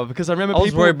remember because I remember I was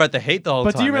people. worried about the hate the whole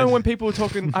But time. do you remember man. when people were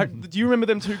talking? Do you remember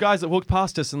them two guys that walked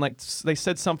past us and like they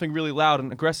said something really loud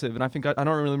and aggressive? And I think I don't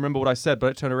really remember what I said, but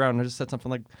I turned around and I just said something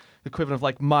like the equivalent of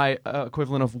like my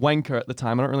equivalent of wanker at the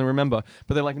time. I don't really remember,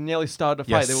 but they like nearly started a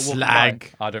Yeah, fight. They were walking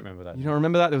slag. by. I don't remember that. You don't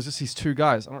remember that? There was just these two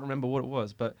guys. I don't remember what it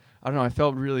was, but I don't know. I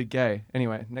felt really gay.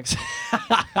 Anyway, next.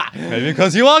 Maybe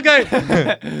because you are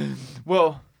gay.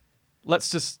 Well, let's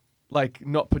just like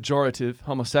not pejorative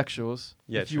homosexuals.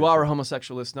 Yeah, if you true, are true. a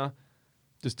homosexual listener,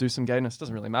 just do some gayness.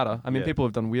 Doesn't really matter. I mean, Yeah. people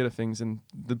have done weirder things in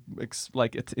the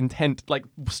it's intent. Like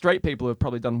straight people have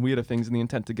probably done weirder things in the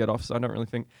intent to get off. So I don't really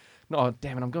think. No,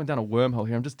 damn it! I'm going down a wormhole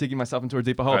here. I'm just digging myself into a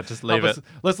deeper hole. Alright, just leave it.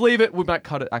 Let's leave it. We might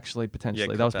cut it actually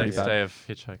potentially. that was pretty bad. Stay of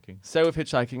hitchhiking. Stay with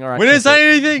hitchhiking. All right. We didn't check say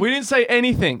it. anything. We didn't say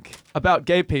anything about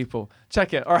gay people.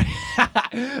 Check it. All right.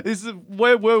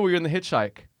 Where were we in the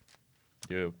hitchhike?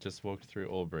 You just walked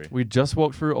through Albury. We just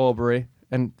walked through Albury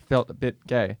and felt a bit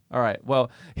gay. All right.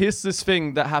 Well, here's this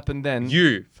thing that happened then.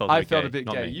 You felt. I felt a bit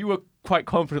not gay. me. You were quite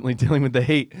confidently dealing with the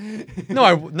heat.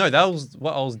 No, that was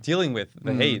what I was dealing with.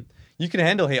 The heat. You can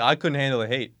handle heat. I couldn't handle the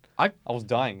heat. I was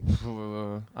dying.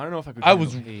 I don't know if I could. I handle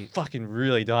was heat. fucking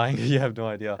really dying. You have no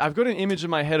idea. I've got an image in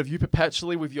my head of you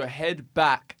perpetually with your head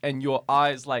back and your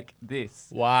eyes like this.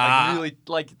 Wow.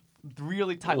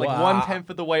 Really tight, like 1/10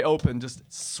 of the way open, just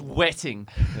sweating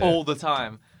all the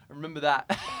time. I remember that.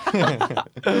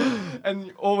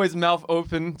 And always mouth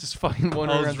open, just fucking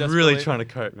wandering I around was really desperately. trying to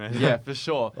cope, man. Yeah, for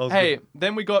sure. was Hey,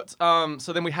 then we got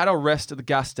so then we had our rest at the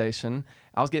gas station.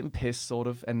 I was getting pissed, sort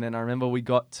of, and then I remember we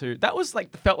got to that was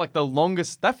like felt like the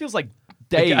longest. That feels like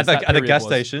days. At that the period gas was.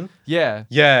 station. Yeah.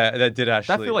 Yeah, that did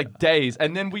actually. That feel like days,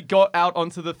 and then we got out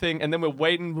onto the thing, and then we're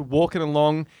waiting, we're walking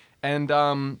along, and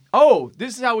oh,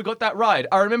 this is how we got that ride.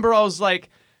 I remember I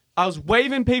was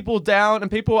waving people down,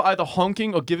 and people were either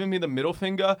honking or giving me the middle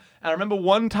finger. And I remember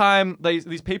one time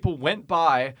these people went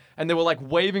by, and they were like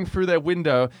waving through their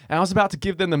window, and I was about to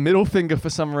give them the middle finger for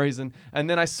some reason, and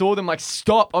then I saw them like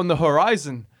stop on the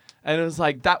horizon. And it was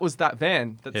like, that was that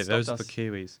van that Yeah, stopped those are us. the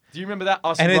Kiwis. Do you remember that?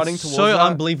 Us And running it's towards so that?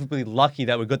 unbelievably lucky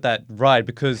that we got that ride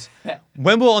because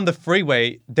when we were on the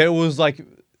freeway, there was like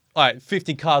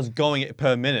 50 cars going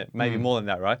per minute, maybe more than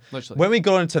that, right? Literally. When we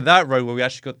got onto that road where we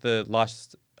actually got the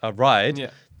last ride, Yeah.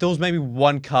 there was maybe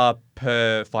one car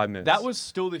per 5 minutes. That was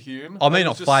still the Hume. Oh, maybe It not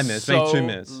was just 5 minutes, maybe 2 so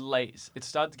minutes. Late. It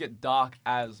started to get dark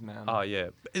as, man. Oh, yeah.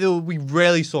 We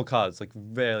rarely saw cars, like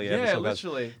rarely ever Yeah, saw cars.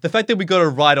 literally. The fact that we got a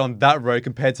ride on that road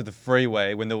compared to the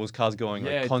freeway when there was cars going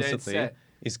Yeah, like dead constantly set.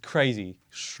 is crazy. And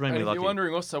Extremely if lucky. you're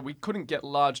wondering also, we couldn't get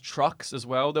large trucks as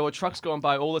well. There were trucks going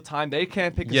by all the time. They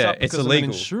can't pick us Yeah, up it's because illegal.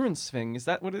 of an insurance thing. Is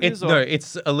that what it It's is? or- no,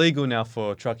 it's illegal now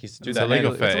for truckies to do It's that. illegal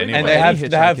And- for anyone. And for they any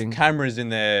have hitchhiking. cameras in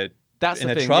their That's in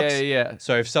the their thing. trucks. Yeah.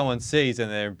 So if someone sees, then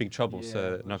they're in big trouble. Yeah, so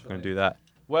they're not going literally. to do that.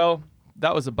 Well,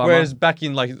 that was a bummer. Whereas back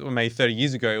in like maybe 30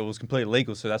 years ago, it was completely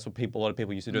legal. So that's what a lot of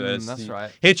people used to do. That's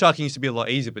right. Hitchhiking used to be a lot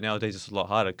easier, but nowadays it's a lot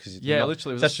harder because Yeah,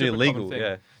 literally, it was it's a actually super common illegal. thing.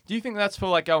 Yeah, Do you think that's for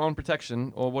like our own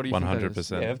protection, or what do you think?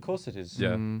 100%. yeah, of course it is. Yeah.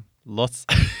 Mm. Lots.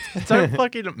 Don't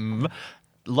fucking.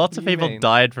 Lots of What do you people mean?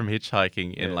 died from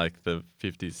hitchhiking in Yeah. like the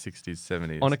 50s, 60s,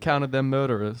 70s. On account of them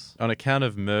murderers. On account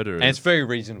of murderers. And it's very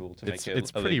reasonable to It's make it.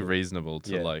 it's pretty illegal. reasonable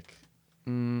to Yeah. like.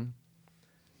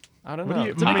 I don't What know. do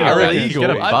you- To I make it reckon you illegal, get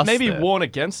a I'd bus maybe there. warn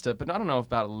against it, but I don't know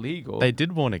about illegal. They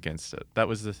did warn against it. That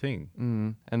was the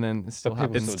thing. And then it still But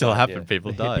people It happened. still still died, happened. yeah.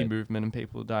 People The hippie died. movement and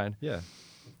people died. Yeah.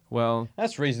 Well,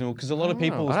 That's reasonable because a lot of I don't know.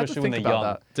 people, I'd have to especially when they're think about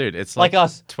young, that. Dude, it's like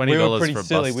us, $20 we were pretty for a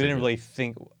silly. bus We didn't ticket. really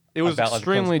think. it was about, like, the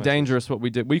extremely consequences. dangerous what we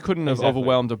did. We couldn't have Exactly.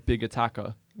 overwhelmed a big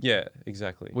attacker. Yeah,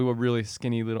 exactly. We were really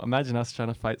skinny little. Imagine us trying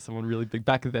to fight someone really big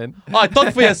back then. Oh,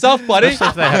 talk for yourself, buddy.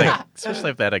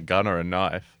 Especially if they had a gun or a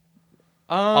knife.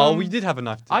 Oh, we did have a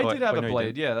knife. I did have a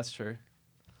blade. Yeah, that's true.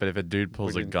 But if a dude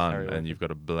pulls a didn't gun carry a and weapon. you've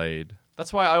got a blade,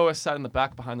 That's why I always sat in the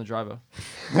back behind the driver.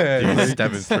 you can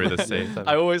stab him through the seat.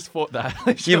 I always fought that.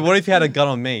 Yeah, but what if you had a gun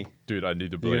on me? Dude, I need a Are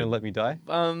you blade. gonna let me die?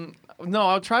 No,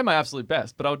 I'll try my absolute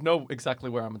best, but I would know exactly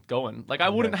where I'm going. Like, I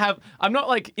wouldn't have. I'm not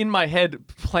like in my head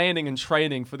planning and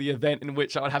training for the event in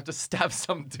which I would have to stab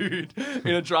some dude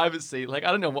in a driver's seat. Like,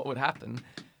 I don't know what would happen.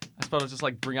 I suppose I'd just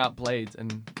like bring out blades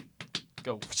and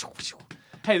go.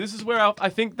 Hey, this is where I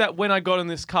think that when I got in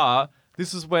this car,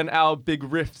 this is when our big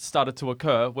rift started to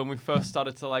occur, when we first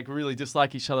started to like really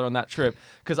dislike each other on that trip.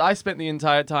 Because I spent the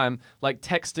entire time like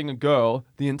texting a girl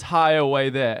the entire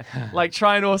way there, like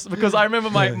trying to. Because I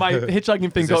remember my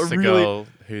hitchhiking thing Is got this the really. girl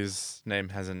whose name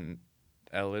has an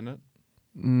L in it?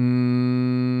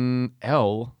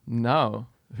 L? No.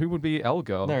 Who would be L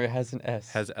girl? No, it has an S.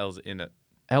 Has L's in it?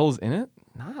 L's in it?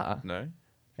 Nah. No?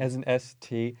 As an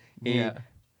STEPHI.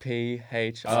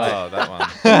 Oh, that one.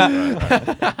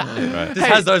 Right. Just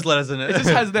has those letters in it. It just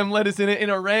has them letters in it in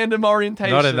a random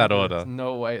orientation. Not in that order. There's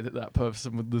no way that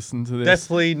person would listen to this.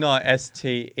 Definitely not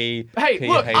STEPHI. Hey,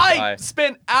 look, I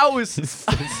spent hours.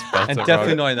 And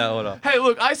definitely not in that order. Hey,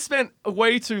 look, I spent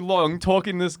way too long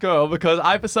talking to this girl because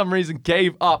I, for some reason,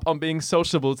 gave up on being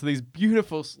sociable to these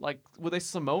beautiful, like, were they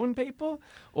Samoan people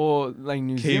or like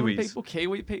New Zealand Kiwis. people,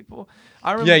 Kiwi people?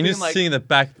 I remember Yeah, and being you're just like, sitting in the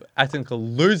back acting like a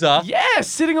loser. yeah,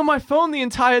 sitting on my phone the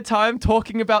entire time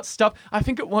talking about stuff. I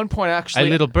think at one point, Hey, actually,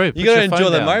 little bro, You put gotta your phone enjoy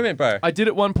the down. moment, bro. I did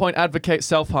at one point advocate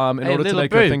self-harm in Hey, order to little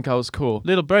make her bro. think I was cool.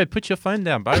 Little bro, put your phone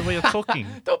down, bro. While you're talking.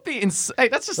 Don't be hey,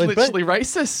 that's just Wait, but- literally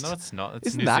racist. No, it's not. It's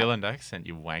Isn't New that- Zealand accent,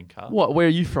 you wanker. What? Where are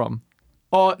you from?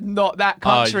 Oh, not that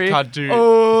country. You can't do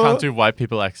Oh. can't do white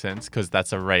people accents because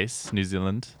that's a race. New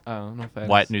Zealand. Oh, not fair.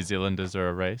 White New Zealanders are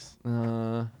a race.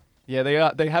 Yeah, they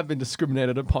are. They have been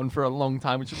discriminated upon for a long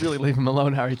time. We should really leave them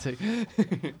alone, Harry T.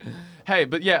 Hey,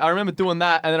 but yeah, I remember doing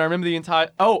that, and then I remember the entire.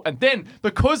 Oh, and then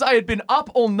because I had been up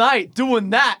all night doing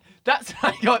that, that's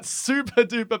when I got super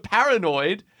duper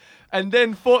paranoid, and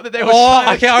then thought that they were. Oh, trying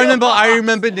to okay. I kill remember. us. I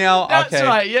remember now. That's okay.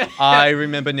 right, yeah. I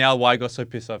remember now why I got so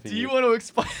pissed off at Do you. you want to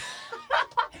explain?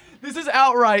 This is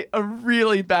outright a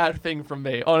really bad thing from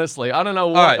me, honestly. I don't know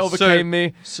what Alright, overcame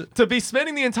me so- to be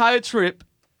spending the entire trip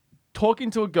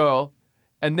talking to a girl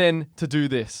and then to do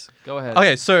this. Go ahead.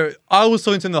 Okay, so I was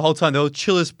talking to them the whole time. They were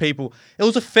chillest people. It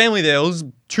was a family there. It was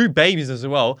 2 babies as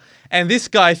well. And this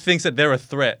guy thinks that they're a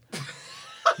threat.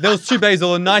 There was 2 babies. They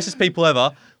were the nicest people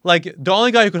ever. Like, the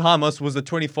only guy who could harm us was the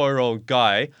 24-year-old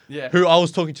guy Yeah. who I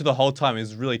was talking to the whole time. He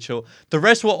was really chill. The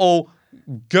rest were all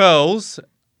girls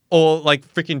or, like,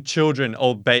 freaking children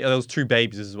or there was 2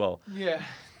 babies as well. Yeah.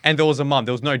 And there was a mum.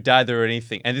 There was no dad there or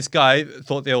anything. And this guy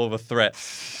thought they were a threat.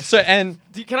 So, and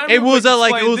Can I it real was quick at, like,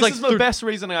 explain? it was this like is the through- best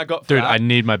reasoning I got for Dude, that. I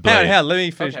need my hang blade. on, let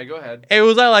me finish. Okay, go ahead. It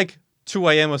was at like 2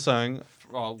 a.m. or something.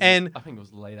 Oh, And- I think it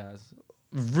was late as.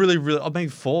 Really, or maybe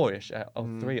 4-ish or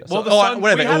 3. Well, the oh, sun,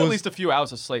 whatever. we had it at was, least a few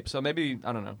hours of sleep, so maybe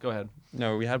I don't know. Go ahead.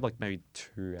 no, we had like maybe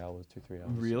 2 hours, 2-3 hours.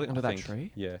 Really? Under I that think.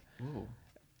 tree? Yeah. Ooh.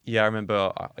 Yeah, I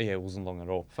remember. Yeah, it wasn't long at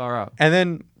all. Far out. And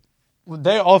then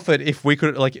they offered if we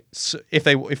could like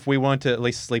if we wanted to at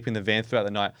least sleep in the van throughout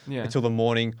the night Yeah. until the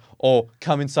morning or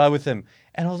come inside with them.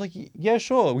 And I was like, yeah,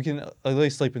 sure, we can at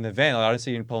least sleep in the van. Like, I don't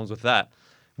see any problems with that.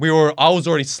 I was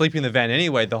already sleeping in the van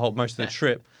anyway most of the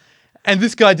trip. And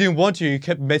this guy didn't want to. He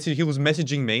kept messaging. He was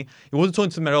messaging me. He wasn't talking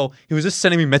to them at all. He was just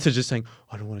sending me messages saying,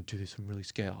 "I don't want to do this. I'm really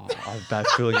scared. I have a bad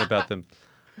feeling about them."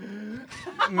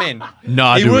 Man,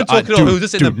 Nah, he dude, wouldn't talk at all. He was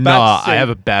just in the back Nah, seat I have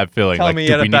a bad feeling. telling Like, me he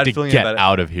dude, had a we bad need to feeling get about it.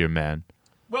 out of here, man.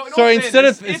 Well, in So all instead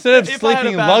of fairness, instead of if I had a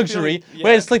sleeping in bad luxury, feeling- we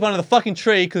had to sleep under the fucking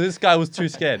tree because this guy was too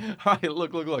scared. All right,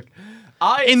 look.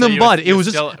 In the mud. It was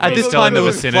just Still, at this still time in it the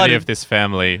was vicinity flooded. of this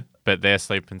family, but they're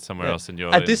sleeping somewhere else, and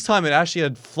you're At this time, it actually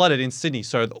had flooded in Sydney,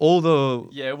 so all the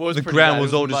Yeah, it was the pretty ground bad.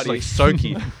 was It all was just muddy. like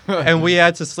soaky, and we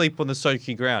had to sleep on the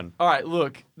soaky ground. All right,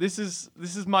 look. This is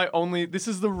my only. This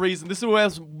is the reason. This is where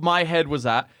my head was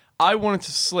at. I wanted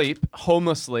to sleep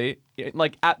homelessly,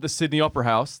 like at the Sydney Opera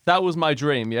House. That was my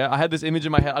dream. Yeah, I had this image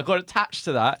in my head. I got attached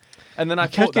to that, and then I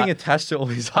kept thought getting that. attached to all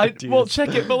these I, ideas. well, check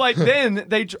it. But like then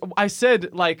I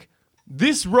said like.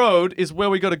 This road is where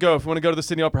we got to go if we want to go to the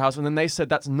Sydney Opera House. And then they said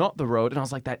that's not the road. And I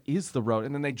was like, that is the road.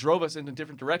 And then they drove us in a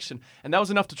different direction. And that was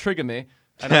enough to trigger me.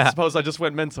 And I suppose I just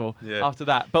went mental after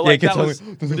that. But like yeah, that was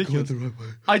ridiculous. right way.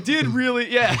 I did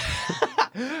really, yeah.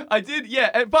 I did,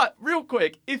 yeah. But real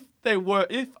quick, if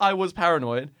I was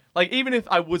paranoid, like even if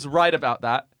I was right about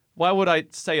that, why would I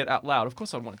say it out loud? Of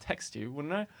course I'd want to text you,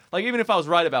 wouldn't I? Like even if I was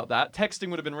right about that, texting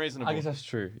would have been reasonable. I guess that's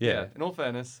true. Yeah. In all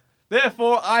fairness.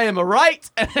 Therefore, I am right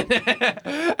and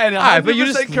 100% Alright, but you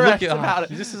just correct look at about it.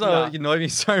 This is Nah. you annoy me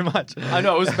so much. I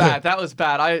know, it was bad. That was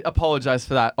bad. I apologize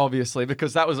for that, obviously,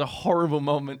 because that was a horrible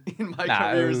moment in my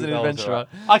career as an that was adventurer. alright.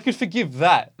 I could forgive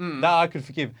that. That I could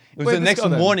forgive. It was Wait, the let's next go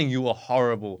then. morning you were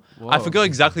horrible. I Whoa. forgot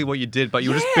exactly what you did, but you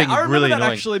were just being I remember really that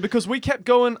annoying. actually because we kept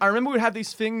going. I remember we'd have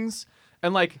these things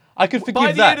and like I could by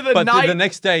forgive the that, end of the but night, the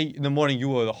next day in the morning you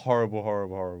were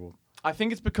horrible. I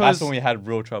think it's That's because when we had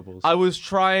real troubles. I was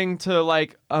trying to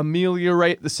like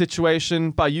ameliorate the situation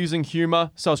by using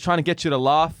humor. So I was trying to get you to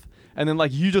laugh, and then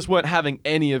like you just weren't having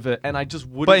any of it, and I just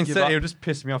wouldn't but give instead up. it would just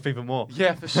piss me off even more.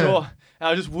 Yeah, for sure. And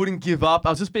I just wouldn't give up.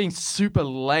 I was just being super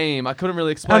lame. I couldn't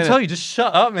really I explain tell it. you, just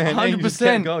shut up, man. And you just 100%.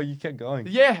 kept going. You kept going.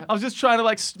 Yeah, I was just trying to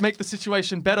like make the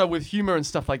situation better with humor and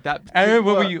stuff like that. I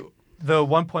remember But- when the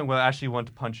one point where I actually wanted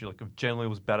to punch you, like generally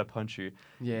was better punch you.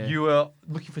 Yeah. You were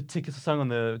looking for tickets or something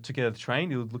to get the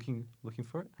train. You were looking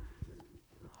for it.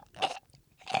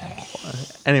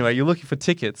 Anyway, you're looking for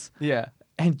tickets, Yeah.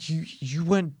 and you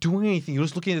weren't doing anything. You were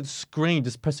just looking at the screen,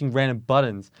 just pressing random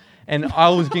buttons. And I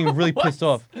was getting really pissed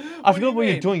off. I forgot what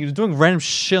you're doing. You're doing random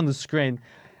shit on the screen.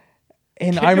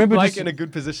 And I remember like just in a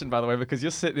good position, by the way, because you're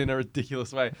sitting in a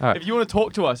ridiculous way. All right. If you want to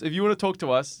talk to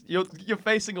us, you're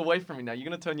facing away from me now. You're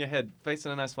gonna turn your head, face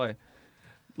in a nice way.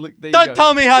 Look, there you don't go.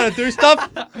 tell me how to do stuff.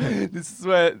 This is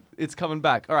where it's coming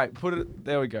back. All right, put it.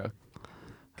 There we go.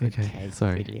 Okay,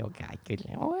 sorry. Good little guy. Good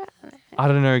little. I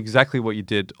don't know exactly what you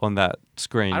did on that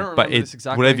screen, I don't but remember this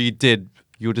exactly. whatever you did,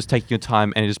 you were just taking your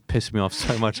time, and it just pissed me off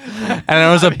so much. And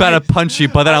I was about to punch you,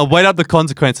 but then I weighed up the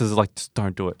consequences. Like, just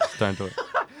don't do it. Just don't do it.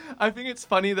 I think it's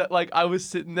funny that like I was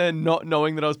sitting there not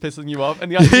knowing that I was pissing you off,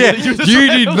 and the Yeah, idea that you just you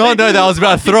did not know that I was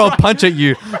about to throw a punch at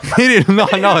you. You did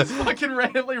not know it. just fucking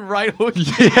randomly right hook.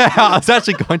 Yeah, I was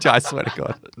actually going to. I swear to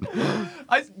God.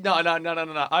 No.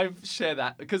 I share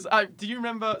that because do you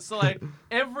remember? So like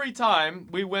every time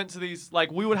we went to these,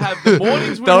 like we would have the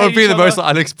mornings. That would be the most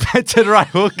unexpected right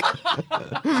hook.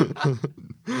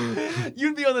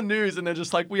 You'd be on the news and they're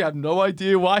just like, we have no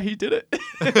idea why he did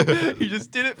it. He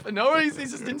just did it for no reason.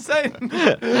 He's just insane.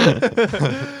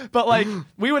 But like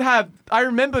we would have, I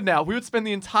remember now, we would spend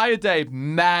the entire day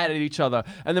mad at each other.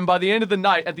 And then by the end of the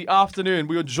night, at the afternoon,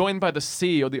 we were joined by the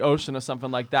sea or the ocean or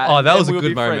something like that. Oh, And that then was a we would good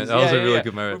be moment. friends. That was a really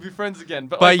good moment. We'd be friends again.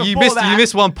 But But like, you before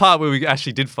missed one part where we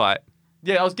actually did fight.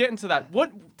 Yeah, I was getting to that.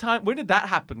 When did that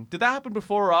happen? Did that happen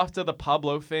before or after the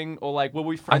Pablo thing? Or like, were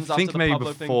we I friends after think the maybe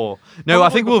Pablo before. thing? No, I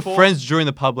Probably think we were before. friends during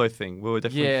the Pablo thing. We were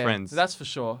definitely Yeah, friends. that's for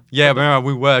sure. Yeah, remember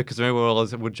we were because remember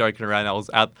we were joking around. I was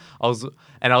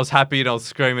happy and I was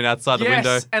screaming outside the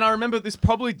window. Yes, and I remember this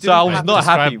probably didn't So I was happen. not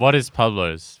Describe happy. what is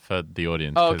Pablo's for the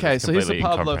audience. 'cause Okay, it's so here's the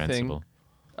completely Pablo thing.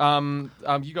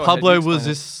 incomprehensible. You go Pablo ahead, you was explain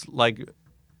it. this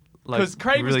like Because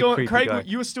Craig really was going. creepy Craig, guy.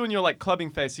 you were still in your like clubbing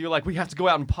phase. So you're like, we have to go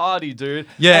out and party, dude.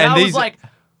 Yeah, and I these- was like,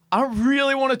 I don't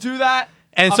really want to do that.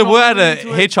 And I'm so not we're at really a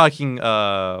into it.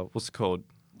 hitchhiking. What's it called?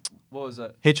 What was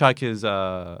it? Hitchhikers.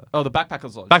 Oh, the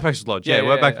Backpackers Lodge. Backpackers Lodge. Yeah, Yeah,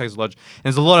 we're at yeah, Backpackers Lodge. And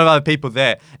there's a lot of other people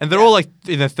there. And they're all like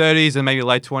in their 30s and maybe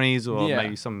late 20s or Yeah.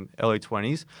 maybe some early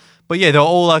 20s. But yeah, they're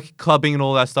all like clubbing and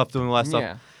all that stuff, doing all that stuff.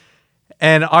 Yeah.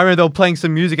 And I remember they were playing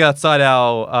some music outside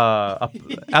our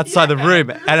outside the room.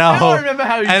 And I remember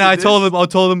how you and did I this. told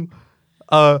them,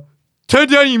 turn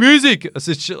down your music. I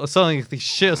said something like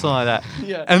shit or something like that.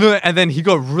 Yeah. And then he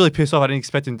got really pissed off. I didn't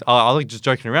expect him. I was like just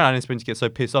joking around. I didn't expect him to get so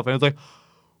pissed off. And I was like,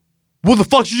 what the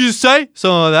fuck did you just say?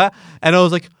 Something like that. And I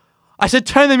was like, I said,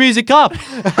 turn the music up.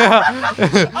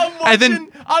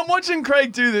 I'm watching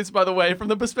Craig do this, by the way, from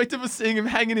the perspective of seeing him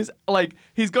hanging his, like,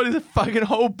 he's got his fucking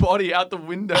whole body out the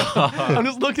window. I'm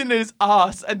just looking at his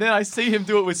ass, and then I see him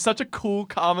do it with such a cool,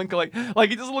 calm, and like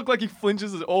he doesn't look like he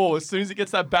flinches at all as soon as he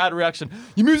gets that bad reaction.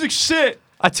 Your music's shit.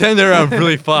 I turned it around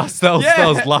really fast. That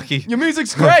was lucky. Your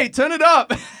music's great. Turn it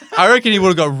up. I reckon he would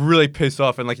have got really pissed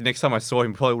off, and like next time I saw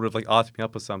him, probably would have like asked me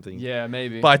up or something. Yeah,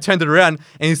 maybe. But I turned it around,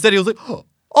 and instead he was like,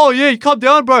 "Oh yeah, you come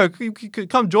down, bro. You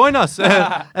come join us."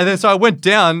 And then so I went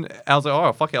down. And I was like,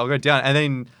 "Oh fuck it, I'll go down." And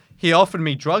then he offered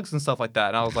me drugs and stuff like that,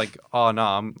 and I was like, "Oh no,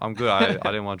 I'm good. I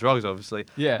didn't want drugs, obviously."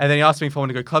 Yeah. And then he asked me if I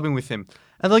wanted to go clubbing with him.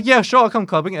 And like, yeah, sure, I'll come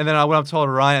clubbing. And then I went up to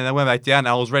Ryan, and then went back down, and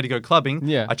I was ready to go clubbing.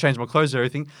 Yeah. I changed my clothes and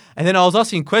everything. And then I was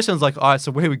asking questions like, all right,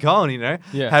 so where are we going, you know?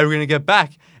 Yeah. How are we going to get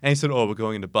back? And he said, oh, we're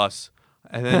going in the bus.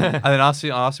 And then I asked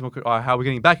him, all right, how are we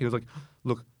getting back? He was like,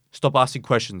 look, stop asking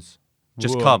questions.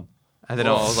 Just Whoa. come. And then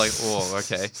I was like, oh,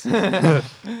 okay.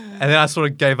 And then I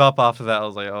sort of gave up after that. I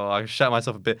was like, oh, I shut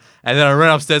myself a bit. And then I ran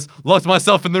upstairs, locked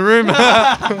myself in the room.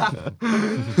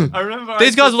 I remember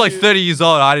These guys were like 30 years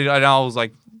old. I was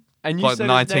like, and you like said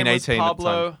 19, his name 18 at was the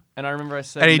Pablo, and I remember I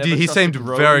said, and never he trust a seemed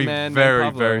grown very, man named very,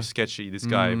 Pablo. very sketchy. This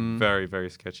guy, very, very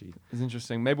sketchy. It's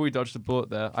interesting. Maybe we dodged a bullet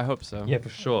there. I hope so. Yeah, for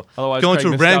sure. Otherwise, Going Craig to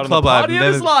a missed random out on club the I've party of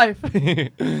his never-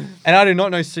 life. And I do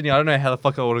not know Sydney. I don't know how the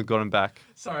fuck I would have gotten back.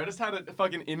 Sorry, I just had a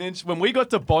fucking image. When we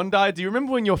got to Bondi, do you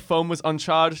remember when your phone was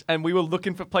uncharged and we were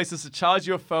looking for places to charge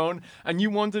your phone and you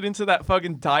wandered into that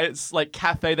fucking Diets like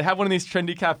cafe? They have one of these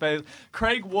trendy cafes.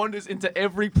 Craig wanders into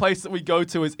every place that we go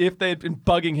to as if they had been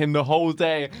bugging him the whole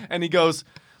day. And he goes,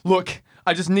 look,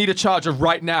 I just need a charger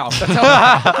right now. That's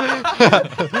how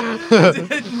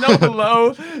no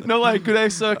hello, no like, good day,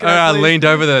 sir. Can I please-" leaned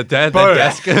over the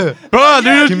desk. Bro,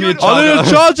 Yeah, give me you- a charger. I need a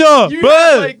charger. You Bro.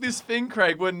 have like this thing,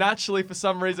 Craig, where naturally, for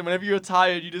some reason, whenever you're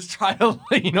tired, you just try to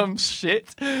lean on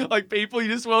shit. Like people, you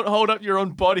just won't hold up your own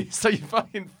body, so you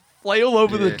fucking flail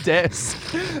over the desk.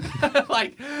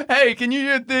 Like, hey, can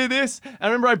you do this? I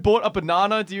remember I bought a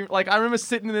banana. I remember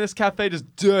sitting in this cafe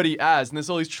just dirty as, and there's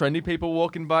all these trendy people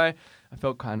walking by. I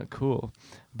felt kind of cool.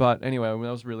 But anyway, that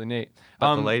was really neat.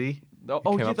 The lady. Oh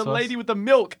came yeah, up the to us? lady with the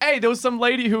milk. Hey, there was some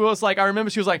lady who was like, I remember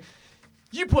she was like,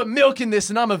 you put milk in this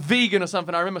and I'm a vegan or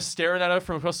something. I remember staring at her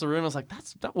from across the room. I was like,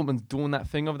 that woman's doing that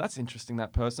thing over. That's interesting,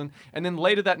 that person. And then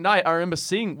later that night, I remember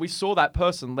we saw that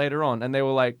person later on, and they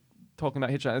were like talking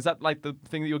about hitchhiking. Is that like the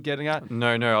thing that you're getting at? No,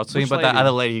 I was talking Which about that lady?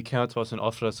 other lady who came up to us and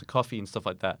offered us a coffee and stuff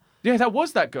like that. Yeah, that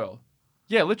was that girl.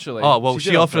 Yeah, literally. Oh, well,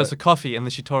 she did offered offer us a it. coffee, and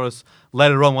then she told us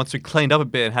later on, once we cleaned up a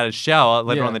bit and had a shower,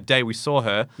 later Yeah. on the day we saw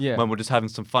her, Yeah. when we we're just having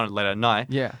some fun late at night.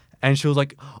 Yeah. And she was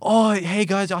like, "Oh, hey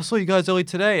guys, I saw you guys early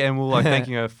today," and we were like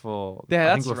thanking her for. Yeah, I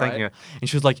that's think we were thanking right. her, and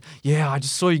she was like, "Yeah, I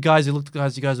just saw you guys. It looked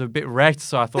guys, you guys were a bit wrecked,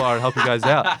 so I thought I'd help you guys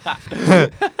out."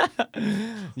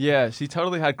 Yeah, she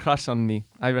totally had crush on me.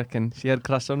 I reckon she had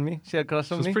crush on me. She had crush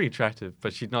She on was me. pretty attractive,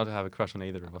 but she'd not have a crush on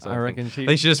either of us. I reckon think. she- I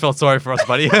think she just felt sorry for us,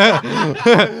 buddy.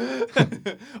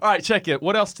 All right, check it.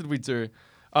 What else did we do?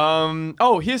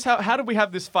 Here's how did we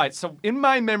have this fight? So in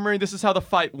my memory, this is how the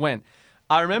fight went.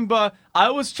 I remember I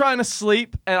was trying to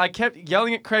sleep and I kept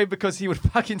yelling at Craig because he would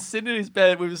fucking sit in his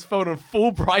bed with his phone on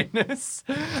full brightness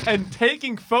and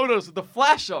taking photos with the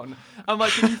flash on. I'm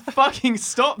like, can you fucking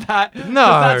stop that? 'Cause No.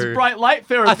 that's bright light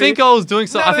therapy. I think I was doing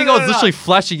something. No, I think no, I no, was no. literally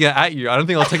flashing it at you. I don't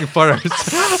think I was taking photos.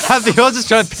 I think I was just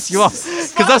trying to piss you off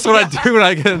because that's what I do when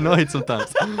I get annoyed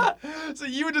sometimes. So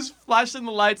you were just flashing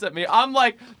the lights at me. I'm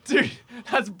like, dude,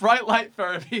 that's bright light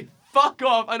therapy. Fuck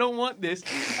off. I don't want this.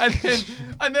 And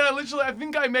then I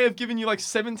think I may have given you like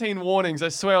 17 warnings. I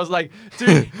swear I was like,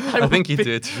 dude, I think you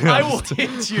did, to be I will honest.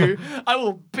 hit you. I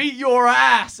will beat your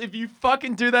ass if you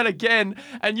fucking do that again.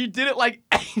 And you did it like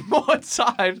 8 more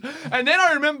times. And then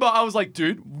I remember I was like,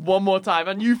 dude, one more time.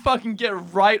 And you fucking get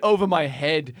right over my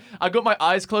head. I got my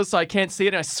eyes closed so I can't see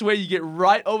it. And I swear you get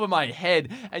right over my head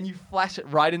and you flash it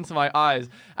right into my eyes.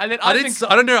 And then I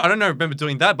don't know. Remember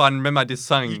doing that, but I remember I did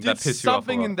something you that did pissed you off.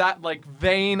 something in that like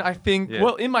vein, I think. Yeah.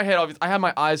 Well, in my head, obviously, I had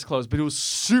my eyes closed, but it was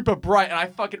super bright, and I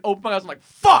fucking opened my eyes. I'm like,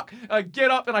 "Fuck!" And I get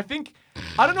up, and I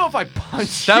don't know if I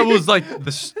punched. That you. was like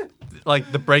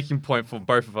the breaking point for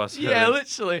both of us. yeah,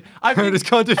 literally. I We think just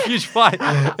got into a huge fight in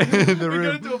the we got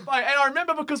room. into a fight, and I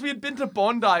remember because we had been to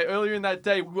Bondi earlier in that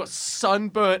day, we got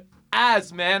sunburnt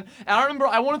as man. And I remember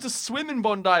I wanted to swim in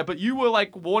Bondi, but you were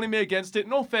like warning me against it.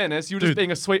 In all fairness, you were just Dude.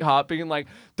 being a sweetheart, being like,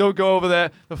 "Don't go over there.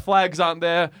 The flags aren't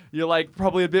there. You're like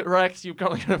probably a bit wrecked. You're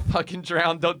probably gonna fucking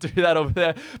drown. Don't do that over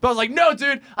there." But I was like, "No,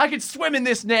 dude, I can swim in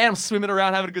this now." I'm swimming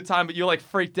around having a good time, but you're like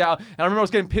freaked out. And I remember I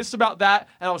was getting pissed about that,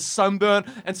 and I was sunburned.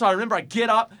 And so I remember I get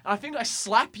up, and I think I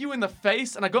slap you in the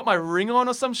face, and I got my ring on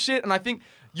or some shit, and I think.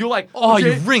 You're like, Oh, "Okay,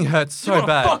 your ring hurts you so wanna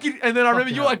bad. fucking-" and then I remember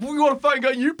Fucking you were like, "We want to fucking go."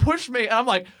 You pushed me, and I'm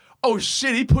like, "Oh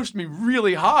shit!" He pushed me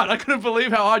really hard. I couldn't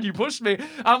believe how hard you pushed me.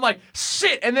 I'm like,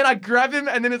 "Shit!" And then I grab him,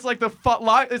 and then it's like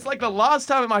it's like the last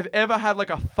time I've ever had like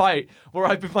a fight where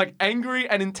I've been like angry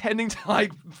and intending to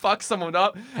like fuck someone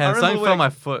up. I And remember, something fell on like- my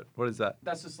foot. What is that?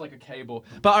 That's just like a cable.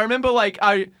 But I remember like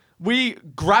we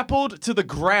grappled to the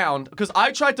ground because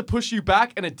I tried to push you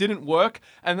back and it didn't work.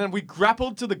 And then we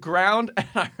grappled to the ground and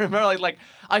I remember like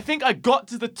I think I got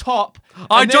to the top.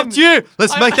 I and dropped then- you.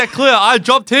 Let's make that clear. I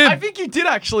dropped him. I think you did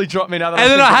actually drop me now that and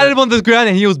then think I of had it. him on the ground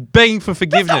and he was begging for That's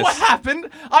forgiveness. not what happened.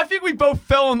 I think we both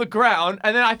fell on the ground,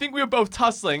 and then I think we were both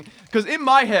tussling. Because in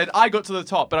my head, I got to the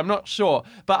top, but I'm not sure.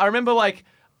 But I remember, like,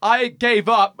 I gave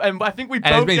up, and I think we And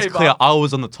both it means gave clear, up. I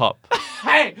was on the top.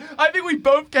 Hey, I think we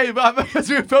both gave up because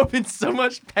we were both in so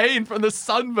much pain from the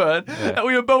sunburn that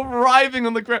we were both writhing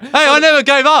on the ground. Hey, I never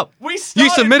gave up. We started, You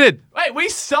submitted. Wait, we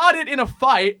started in a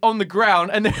fight on the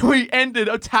ground, and then we ended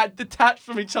detached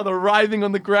from each other, writhing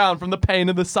on the ground from the pain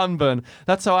of the sunburn.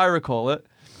 That's how I recall it.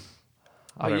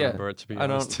 I don't yeah, remember it, to be I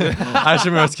don't- honest. I just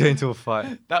remember us getting into a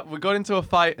fight. That we got into a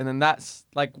fight, and then that's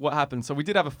like what happened. So we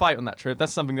did have a fight on that trip.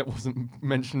 That's something that wasn't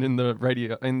mentioned in the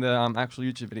actual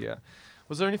YouTube video.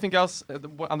 Was there anything else?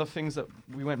 What other things that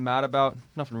we went mad about?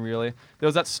 Nothing really. There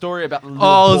was that story about. the little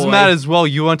Oh, I was boy. mad as well.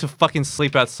 You want to fucking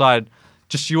sleep outside.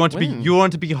 Just you want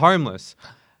When? to be homeless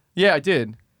Yeah, I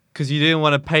did. because you didn't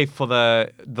want to pay for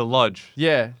the lodge.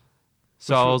 Yeah.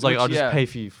 So I was like, I'll just yeah. pay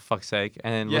for you for fuck's sake,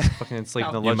 and then Yeah. let's fucking sleep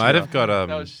in the You lodge. You might together. have got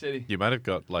That was shitty. You might have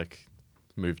got like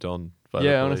moved on by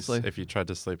Yeah, the police honestly. if you tried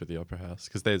to sleep at the opera house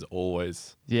because there's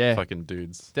always Yeah. fucking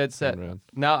dudes. Dead set. running around.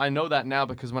 Now I know that now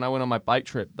because when I went on my bike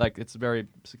trip, like it's very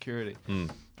security.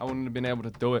 I wouldn't have been able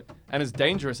to do it, and it's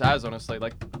dangerous as honestly,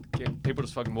 like people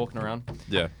just fucking walking around.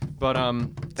 Yeah, But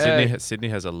Sydney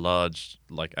has a large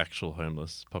like actual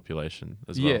homeless population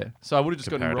as well. yeah. So I would have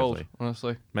just gotten enrolled, comparatively.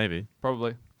 honestly, Maybe.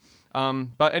 probably.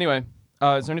 But anyway,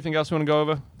 is there anything else we want to go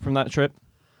over from that trip?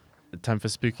 Time for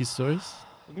spooky stories.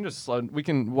 We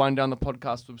can wind down the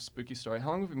podcast with a spooky story. How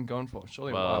long have we been going for?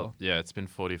 Surely a Well, while. yeah, it's been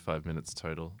 45 minutes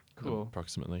total. Cool.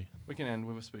 Approximately. We can end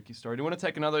with a spooky story. Do you want to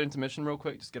take another intermission real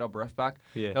quick? Just get our breath back.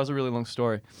 Yeah. That was a really long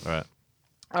story. All right.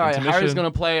 All right, Harry's Intermission.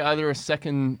 gonna play either a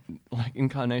second like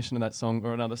incarnation of that song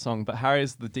or another song. But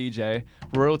Harry's the DJ,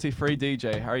 royalty-free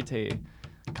DJ, Harry T,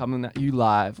 coming at you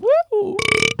live. Woo!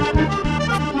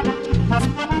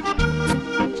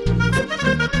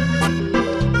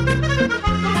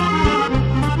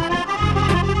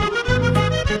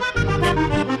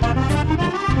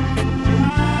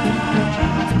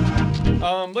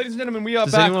 Ladies and gentlemen, we are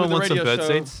Does back anyone with the want some radio bird show.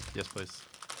 seeds? Yes, please.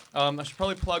 I should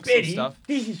probably plug some stuff.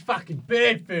 This is fucking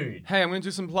bird food. Hey, I'm gonna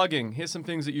do some plugging. Here's some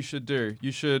things that you should do.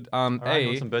 You should All right, you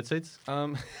want some bird seeds?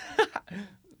 I'll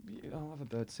have a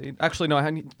bird seed. Actually, no, I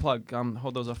need to plug.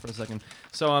 Hold those off for a second.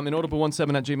 So,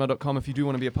 inaudible17@gmail.com if you do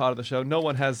want to be a part of the show. No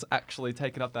one has actually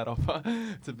taken up that offer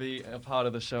to be a part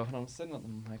of the show. And I'm setting up the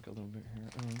mic a little bit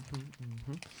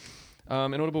here.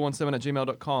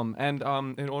 Inaudible17@gmail.com. And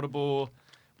inaudible...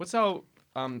 What's our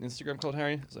Instagram called,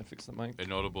 Harry? As I fix the mic.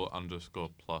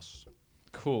 Inaudible_plus.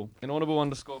 Cool.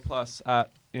 Inaudible_plus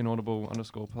at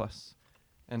Inaudible_plus.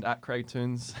 And at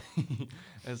CraigTunes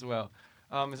as well.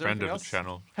 Is there Friend anything of else? the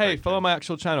channel. Hey, Craig follow Tunes. my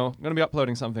actual channel. I'm going to be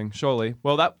uploading something, surely.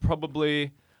 Well, I'll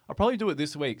probably do it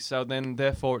this week, so then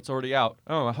therefore it's already out.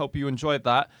 Oh, I hope you enjoyed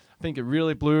that. I think it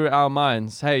really blew our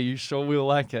minds. Hey, you sure will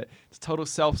like it. It's total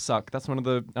self-suck. That's one of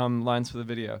the lines for the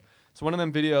video. It's one of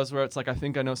them videos where it's like, I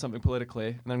think I know something politically,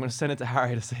 and then I'm going to send it to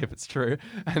Harry to see if it's true,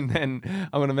 and then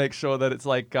I'm going to make sure that it's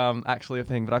like actually a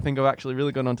thing. But I think I've actually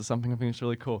really gone onto something. I think it's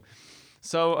really cool.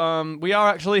 So we are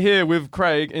actually here with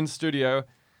Craig in studio.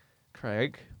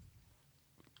 Craig,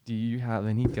 do you have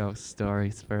any ghost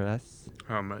stories for us?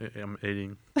 I'm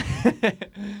eating.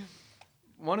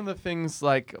 One of the things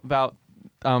like about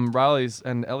Riley's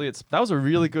and Elliot's, that was a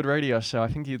really good radio show. I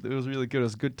think it was really good. It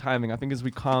was good timing. I think as we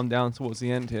calm down towards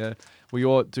the end here, we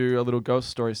ought to do a little ghost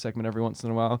story segment every once in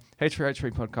a while.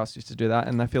 H3H3 podcast used to do that,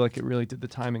 and I feel like it really did the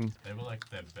timing. They were like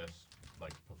their best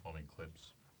performing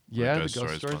clips. Yeah, The the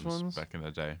ghost stories ones. back in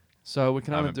the day. So we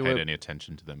can I either haven't do paid it. any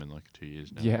attention to them in like 2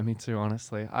 years now. Yeah, me too,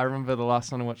 honestly. I remember the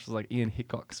last one I watched was like Ian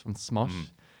Hickox from Smosh. Mm.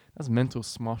 That's mental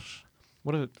Smosh.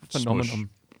 What a phenomenon.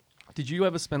 Did you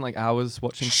ever spend like hours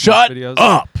watching Shut Smosh videos?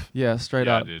 up! Yeah, straight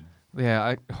Yeah, I up. did.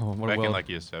 Yeah, what a Back in world. like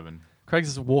year 7. Craig's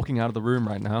just walking out of the room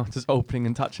right now, just opening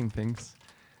and touching things.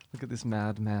 Look at this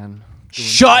mad man. doing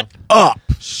Shut stuff. up!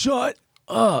 Shut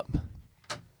up!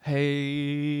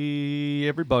 Hey,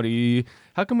 everybody.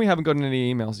 How come we haven't gotten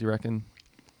any emails, you reckon?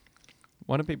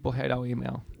 Why do people hate our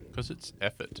email? Because it's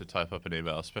effort to type up an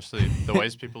email, especially the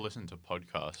ways people listen to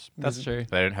podcasts. That's true.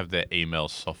 They don't have their email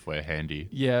software handy.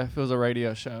 Yeah, if it was a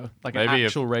radio show. Like an Maybe if-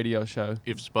 actual radio show.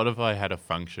 If Spotify had a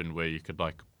function where you could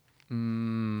like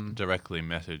Mm, directly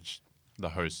message the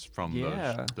host from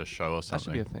Yeah. the show or that should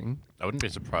something, be a thing. I wouldn't be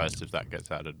surprised if that gets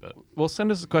added. But Well,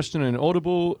 send us a question in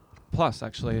Audible Plus,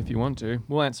 actually, if you want to.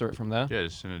 We'll answer it from there. yeah,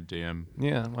 just in a DM.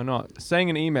 Yeah, why not? Saying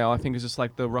an email, I think, is just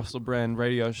like the Russell Brand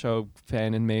radio show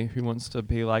fan in me who wants to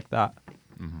be like that.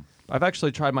 Mm-hmm. I've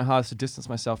actually tried my hardest to distance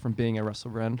myself from being a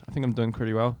Russell Brand. I think I'm doing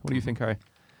pretty well. What do you think, Harry?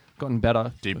 Gotten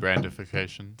better.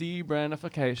 Debrandification.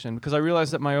 Debrandification, because I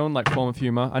realized that my own like form of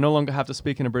humor, I no longer have to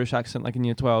speak in a British accent like in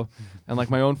year 12, and like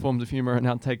my own forms of humor are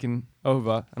now taken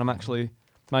over, and I'm actually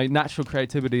my natural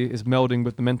creativity is melding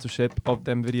with the mentorship of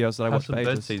them videos that I Have watched some for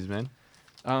bird ages. seeds, man.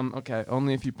 Okay,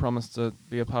 only if you promise to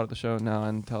be a part of the show now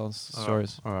and tell us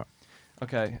stories. All right.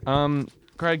 Okay.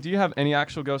 Craig, do you have any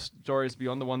actual ghost stories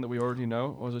beyond the one that we already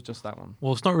know, or is it just that one?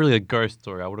 Well, it's not really a ghost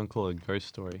story. I wouldn't call it a ghost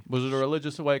story. Was it a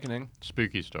religious awakening?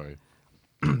 Spooky story.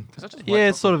 Yeah,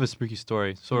 it's sort of a spooky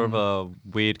story. Sort of a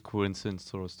weird coincidence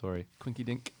sort of story. Quinky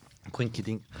dink. Quinky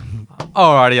dink.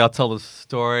 Alrighty, I'll tell the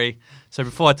story. So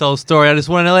before I tell the story, I just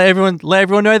want to let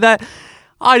everyone know that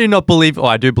I do not believe, or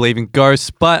I do believe in ghosts,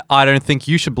 but I don't think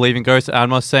you should believe in ghosts. I'm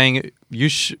not saying you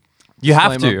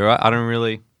have to, Disclaimer. right? I don't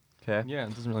really care Yeah,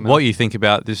 it doesn't really matter. what you think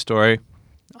about this story.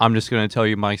 I'm just going to tell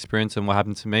you my experience and what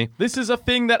happened to me. This is a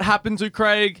thing that happened to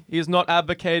Craig. He is not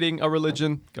advocating a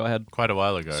religion. Go ahead. Quite a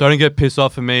while ago. So don't get pissed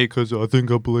off at me because I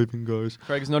think I believe in ghosts.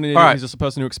 Craig is not an idiot. Alright. He's just a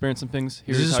person who experienced some things.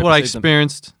 Here This is is how he what I perceives them.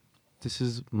 experienced. This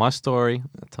is my story.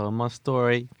 I tell my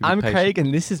story. Be patient.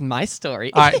 and this is my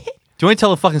story. All right. Do you want to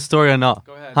tell a fucking story or not?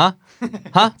 Go ahead. Huh?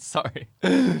 Huh? Sorry. Go. Do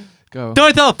you want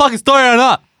to tell a fucking story or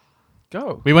not?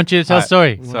 Go. We want you to tell a Alright.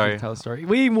 story. We want you Sorry. to Tell a story.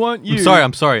 We want you.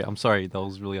 I'm sorry. That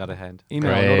was really out of hand.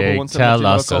 Email Craig, audible17@gmail.com tell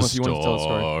us a if you want to tell a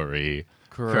story. story.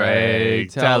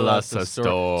 Craig, tell us a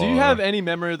story. Do you have any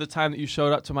memory of the time that you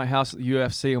showed up to my house at the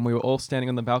UFC and we were all standing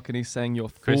on the balcony saying your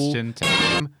full Christian.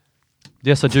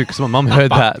 Yes, I do, because my mum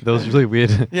heard that. That was really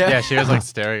weird. Yeah, she was like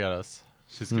staring at us.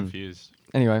 She's confused.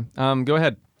 Anyway, go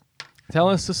ahead. Tell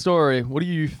us the story. What do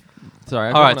you... Sorry.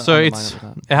 I don't All right, wanna so undermine it every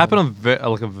time. happened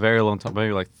on like a very long time,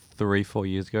 maybe like 3-4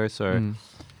 years ago. So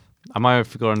I might have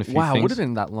forgotten a few Wow, things. would have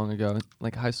been that long ago,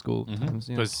 like high school times.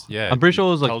 Yeah. Because yeah, I'm pretty sure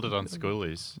it was, like- told it on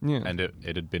schoolies, Yeah. and it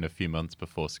had been a few months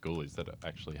before schoolies that it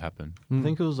actually happened. I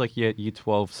think it was like year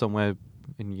 12, somewhere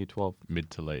in year 12. Mid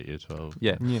to late year 12.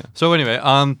 Yeah. Yeah. So anyway,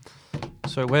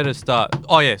 so where to start?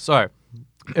 Oh yeah, sorry.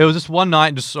 It was just one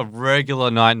night, just a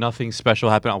regular night. Nothing special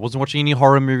happened. I wasn't watching any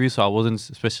horror movies, so I wasn't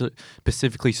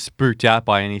specifically spooked out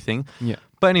by anything. Yeah.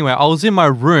 But anyway, I was in my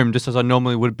room just as I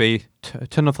normally would be.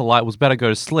 Turned off the light, was about to go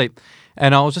to sleep,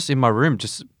 and I was just in my room,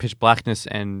 just pitch blackness.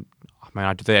 And I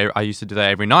mean, I used to do that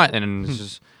every night, and it's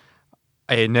just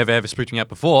it never ever spooked me out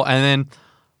before. And then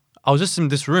I was just in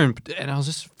this room, and I was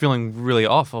just feeling really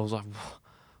off. I was like,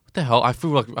 what the hell? I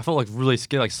felt like really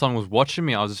scared, like someone was watching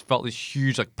me. I just felt this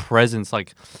huge like presence,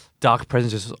 like dark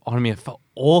presence just on me. It felt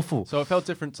awful. So it felt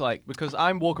different to like, because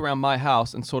I walk around my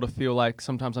house and sort of feel like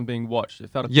sometimes I'm being watched. It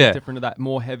felt a bit Yeah. different to that,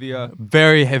 more heavier.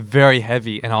 Very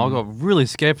heavy, and I got really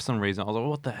scared for some reason. I was like,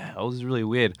 "What the hell? This is really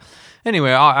weird."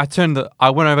 Anyway, I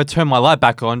went over, turned my light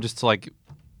back on, just to like,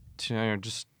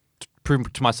 just to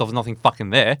prove to myself there's nothing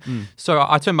fucking there. So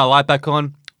I turned my light back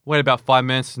on. Waited about 5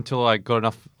 minutes until I got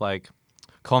enough like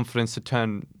confidence to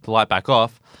turn the light back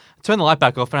off. I turned the light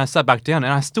back off, and I sat back down,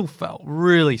 and I still felt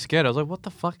really scared. I was like, "What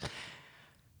the fuck?"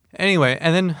 Anyway,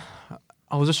 and then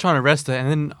I was just trying to rest it, and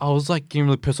then I was like getting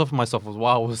really pissed off at myself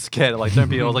while I was scared. Like, don't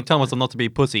be. I was like telling myself not to be a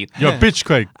pussy. You're a bitch,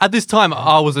 Craig. At this time,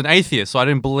 I was an atheist, so I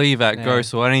didn't believe at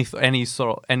ghosts or any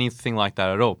sort of anything like that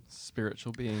at all.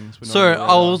 Spiritual beings. We're not So aware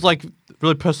I of. was like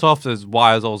really pissed off as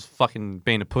why as I was fucking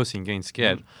being a pussy and getting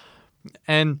scared,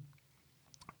 and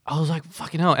I was like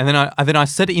fucking hell. And then I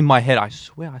said it in my head. I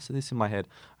swear I said this in my head.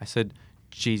 I said,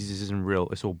 Jesus isn't real.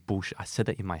 It's all bullshit. I said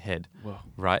that in my head. Whoa.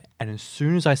 Right? And as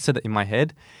soon as I said it in my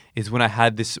head is when I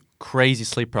had this crazy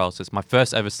sleep paralysis, my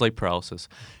first ever sleep paralysis.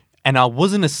 And I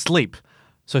wasn't asleep.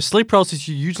 So sleep paralysis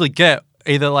you usually get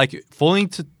either like falling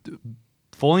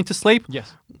to sleep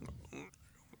Yes.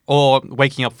 or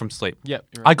waking up from sleep. Yep.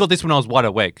 You're I right. got this when I was wide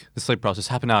awake. The sleep paralysis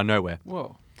happened out of nowhere.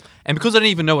 Whoa. And because I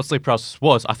didn't even know what sleep paralysis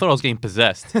was, I thought I was getting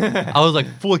possessed. I was like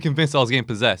fully convinced I was getting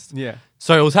possessed. Yeah.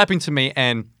 So it was happening to me,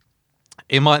 and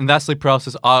in that sleep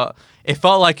paralysis, it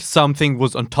felt like something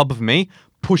was on top of me,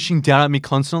 pushing down at me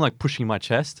constantly, like pushing my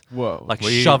chest, Whoa. like Were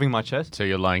you- shoving my chest. So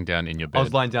you're lying down in your bed. I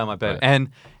was lying down in my bed, Right. and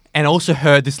I also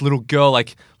heard this little girl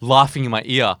like laughing in my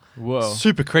ear. Whoa.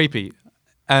 Super creepy.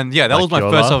 And yeah, that Like was my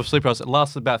your first laugh? ever sleep paralysis. It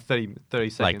lasted about 30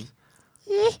 Like- seconds.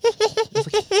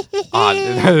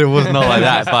 It was not like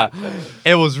that, but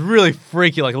it was really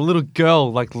freaky. Like a little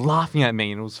girl, like laughing at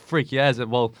me, and it was freaky as it.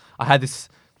 Well, I had this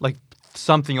like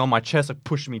something on my chest, like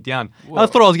pushing me down. I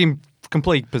thought I was getting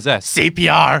completely possessed.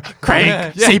 CPR, Craig,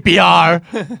 Yeah. CPR.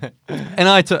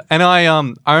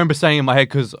 I remember saying in my head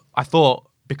because I thought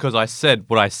because I said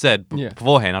what I said Yeah.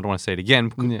 beforehand. I don't want to say it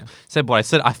again. Yeah. Said what I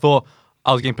said. I thought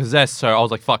I was getting possessed, so I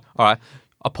was like, "Fuck, all right."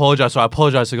 Apologize. So I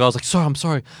apologized to the guy. I was like, "Sorry, I'm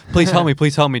sorry. Please help me.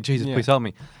 Please help me. Jesus, Yeah. please help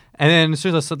me." And then as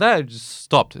soon as I said that, it just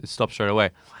stopped. It stopped straight away.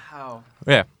 Wow.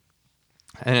 Yeah.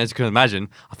 And as you can imagine,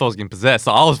 I thought I was getting possessed.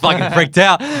 So I was fucking freaked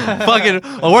out. I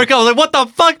woke up. I was like, "What the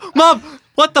fuck, Mom?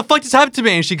 What the fuck just happened to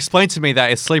me?" And she explained to me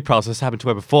that it's sleep paralysis happened to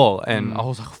her before. And I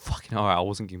was like, "Fucking all right." I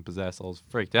wasn't getting possessed. I was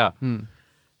freaked out.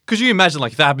 Could you imagine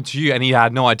like if that happened to you and you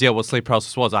had no idea what sleep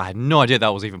paralysis was? I had no idea that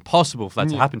was even possible for that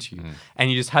to happen to you.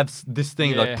 And you just have this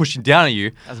thing Yeah. like pushing down at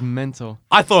you. That's mental.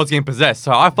 I thought I was getting possessed.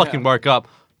 So I fucking woke up,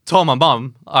 told my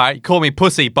mum, all right, call me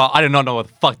pussy, but I did not know what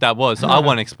the fuck that was. So I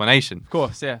want an explanation. Of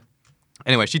course. Yeah.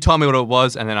 Anyway, she told me what it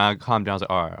was, and then I calmed down. I was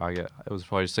like, all right, I get it. It was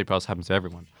probably sleep paralysis happens to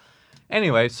everyone.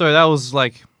 Anyway, so that was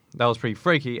pretty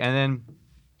freaky. And then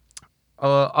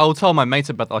I will tell my mates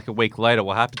about like a week later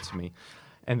what happened to me.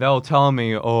 And they'll tell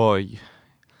me,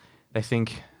 they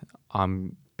think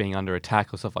I'm being under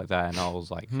attack or stuff like that. And I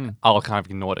was like, I kind of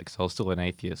ignored it because I was still an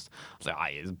atheist. I was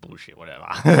like, yeah, it's bullshit,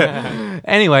 whatever.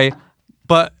 Anyway,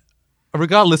 but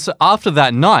regardless, after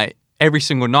that night, every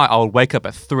single night, I would wake up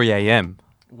at 3 a.m.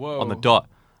 Whoa. on the dot.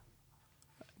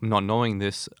 Not knowing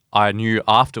this, I knew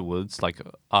afterwards, like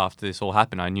after this all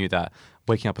happened, I knew that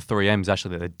waking up at 3 a.m. is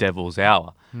actually the devil's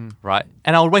hour, right?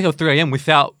 And I would wake up at 3 a.m.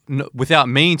 without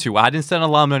meaning to. I didn't set an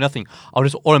alarm, no nothing. I would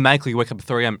just automatically wake up at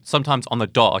 3 a.m. Sometimes on the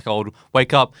dot, like I would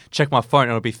wake up, check my phone,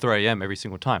 and it would be 3 a.m. every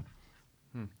single time.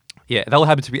 Yeah, that would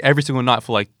happen to me every single night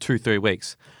for like 2-3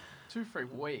 weeks.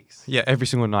 2-3 weeks. Yeah, every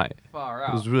single night. Far It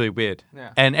out. was really weird.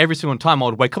 Yeah. And every single time I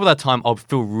would wake up at that time, I would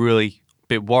feel really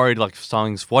bit worried, like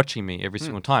something's watching me every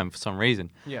single time for some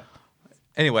reason. Yeah.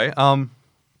 Anyway, and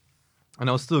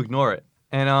I'll still ignore it.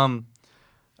 And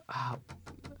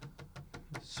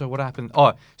so what happened?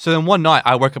 Oh, so then one night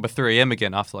I woke up at 3 a.m.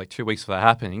 again after like 2 weeks of that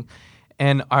happening,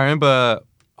 and I remember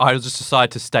I just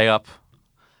decided to stay up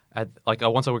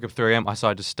once I woke up 3 a.m., I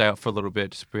decided to stay up for a little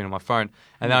bit, just being on my phone,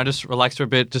 and then I just relaxed for a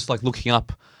bit, just like looking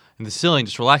up in the ceiling,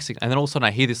 just relaxing, and then all of a sudden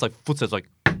I hear this like footsteps like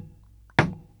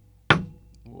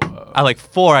at like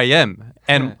 4 a.m.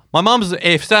 and my mum's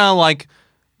it sounded like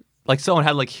someone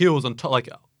had like heels on top, like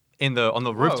on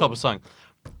the rooftop or something.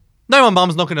 No, my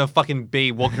mum's not gonna fucking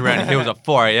be walking around in heels at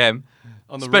 4 a.m.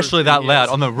 Especially that loud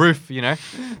on the roof, you know.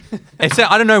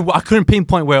 I don't know. I couldn't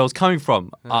pinpoint where it was coming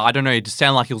from. I don't know. It just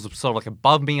sounded like it was sort of like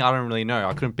above me. I don't really know.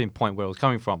 I couldn't pinpoint where it was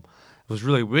coming from. It was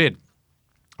really weird.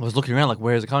 I was looking around like,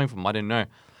 where is it coming from? I didn't know.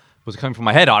 Was it coming from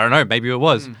my head? I don't know. Maybe it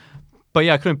was. But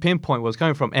yeah, I couldn't pinpoint where it was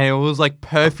coming from. And it was like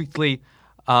perfectly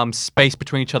spaced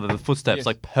between each other, the footsteps,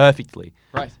 like perfectly.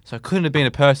 Right. So it couldn't have been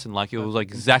a person. Like it was like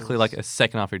exactly like a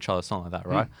second after each other, something like that,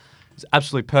 right? It was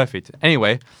absolutely perfect.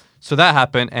 Anyway, so that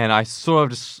happened, and I sort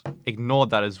of just ignored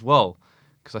that as well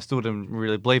because I still didn't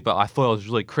really believe, but I thought it was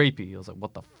really creepy. I was like,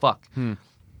 what the fuck? And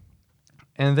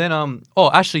then,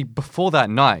 actually, before that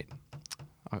night,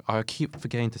 I keep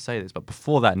forgetting to say this, but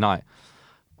before that night,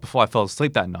 before I fell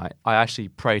asleep that night, I actually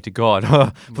prayed to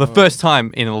God. For the first time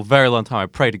in a very long time, I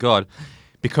prayed to God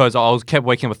because I kept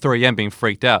waking up at 3 a.m. being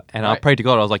freaked out. And I prayed to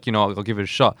God. I was like, I'll give it a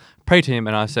shot. Prayed to him,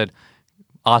 and I said,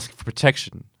 ask for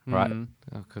protection, right?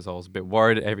 Because I was a bit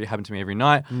worried. It happened to me every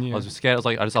night. I was scared. I was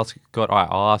like, I just asked God, all right,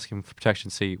 I'll ask him for protection,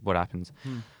 see what happens.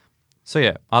 So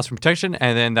yeah, asked for protection,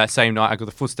 and then that same night I got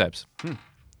the footsteps.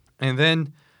 And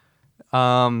then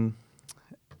I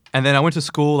went to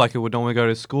school like I would normally go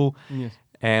to school. Yes.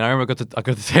 And I remember I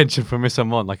got detention from Miss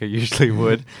Amon like I usually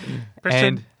would.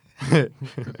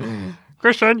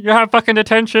 Christian, you have fucking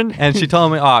detention. And she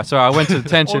told me, so I went to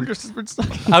detention.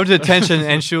 I went to detention,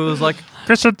 and she was like,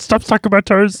 Christian, stop sucking my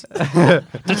toes.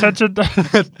 Detention.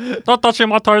 Not touching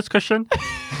my toes, Christian.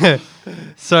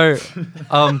 So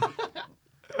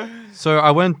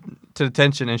I went to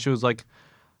detention, and she was like,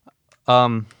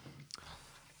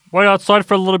 wait outside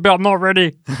for a little bit. I'm not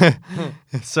ready.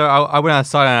 So I went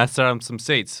outside and I sat on some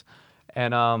seats,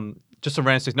 and just some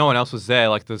random seats. No one else was there.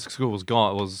 Like the school was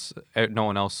gone. No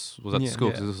one else was at the school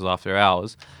because this was after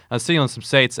hours. I was sitting on some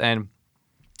seats, and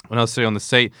when I was sitting on the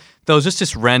seat, there was just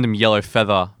this random yellow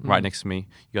feather right next to me.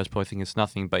 You guys probably think it's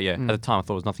nothing, but yeah, at the time I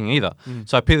thought it was nothing either.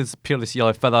 So I peeled this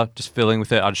yellow feather, just fiddling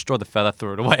with it. I destroyed the feather,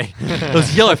 threw it away. It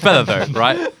was yellow feather though,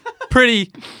 right?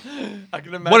 Pretty.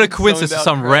 What a coincidence!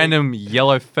 Some random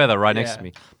yellow feather right next to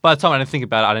me. By the time I didn't think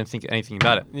about it, I didn't think anything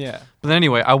about it. Yeah. But then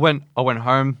anyway, I went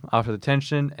home after the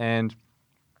detention, and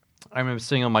I remember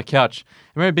sitting on my couch.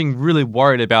 I remember being really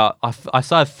worried about. I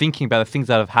started thinking about the things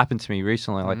that have happened to me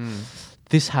recently. Like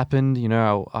this happened,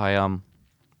 the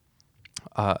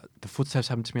footsteps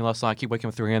happened to me last night. I keep waking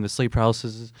up 3 a.m. The sleep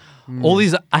paralysis. All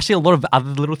these, actually, a lot of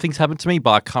other little things happened to me,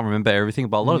 but I can't remember everything.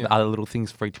 But a lot of the other little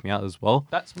things freaked me out as well.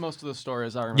 That's most of the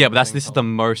stories I remember. Yeah, but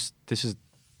this is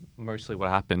mostly what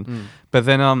happened. But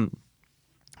then,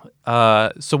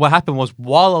 so what happened was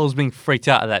while I was being freaked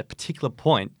out at that particular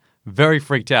point, very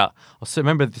freaked out. I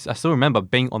still remember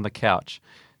being on the couch,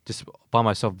 just by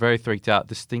myself, very freaked out,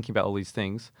 just thinking about all these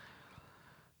things.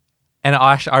 And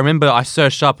I remember I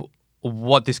searched up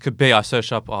what this could be. I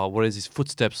searched up, what is these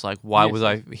footsteps like? Why was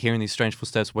I hearing these strange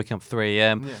footsteps, waking up 3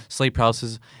 a.m., sleep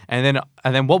paralysis? And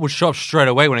then what would show up straight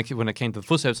away when it came to the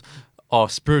footsteps?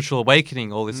 Spiritual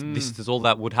awakening, all this is all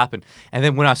that would happen. And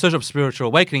then when I searched up spiritual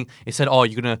awakening, it said,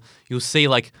 you'll see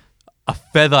like a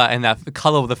feather, and the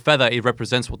color of the feather, it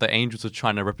represents what the angels are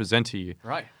trying to represent to you.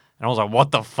 Right. And I was like,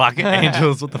 what the fuck?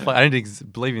 Angels? What the fuck? I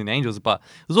didn't believe in angels, but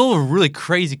it was all a really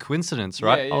crazy coincidence,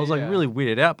 right? I was like really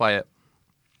weirded out by it.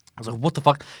 I was like, what the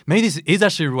fuck? Maybe this is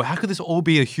actually real. How could this all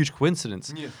be a huge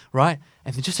coincidence? Right?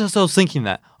 And then just as I was thinking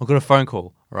that, I got a phone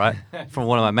call, right? From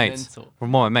one of my mates. I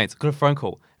got a phone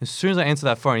call. As soon as I answered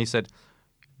that phone, he said,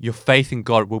 your faith in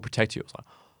God will protect you.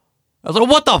 I was like,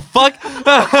 what the fuck?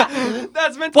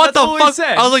 That's all he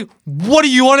said. I was like, what are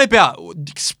you on about?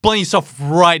 Explain yourself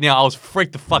right now. I was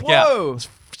freaked the fuck out. I was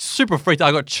super freaked out.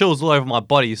 I got chills all over my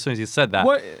body as soon as he said that.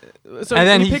 What? So and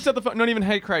then he picked up the phone, not even,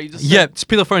 hey, Craig. Just just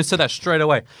picked up the phone and said that straight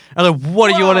away. I was like,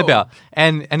 what are you on about?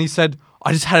 And he said,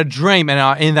 I just had a dream.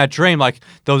 And in that dream, like,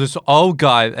 there was this old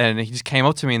guy, and he just came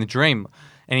up to me in the dream.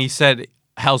 And he said,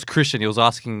 how's Christian? He was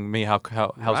asking me how's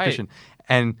Christian.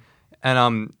 And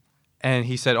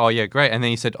he said, oh, yeah, great. And then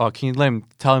he said, can you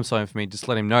tell him something for me? Just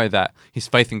let him know that his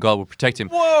faith in God will protect him.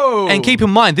 Whoa. And keep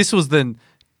in mind, this was the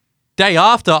day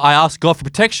after I asked God for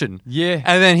protection. Yeah.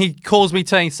 And then he calls me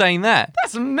saying that.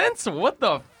 That's mental. What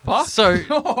the fuck? So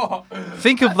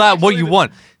think of that what you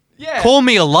want. Yeah. Call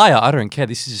me a liar. I don't care.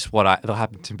 This is just what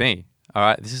happened to me. All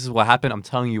right? This is what happened. I'm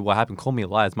telling you what happened. Call me a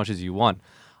liar as much as you want.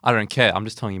 I don't care. I'm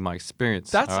just telling you my experience.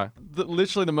 That's all right?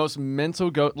 literally the most mental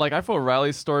Like, I thought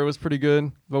Riley's story was pretty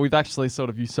good, but we've actually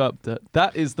sort of usurped it.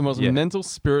 That is the most mental,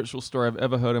 spiritual story I've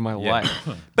ever heard in my life.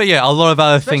 But yeah, a lot of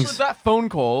other Especially things. that phone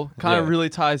call kind of Yeah. really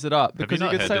ties it up. Have Because you you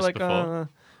not could heard say, this like, before?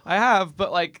 I have,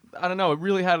 but, like, I don't know. It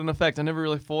really had an effect. I never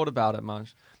really thought about it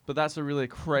much. But that's a really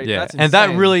great... Yeah, That's and that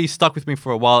insane. really stuck with me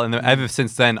for a while, and then ever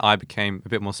since then, I became a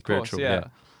bit more Of course, spiritual. yeah.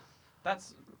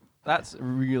 That's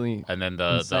really... And then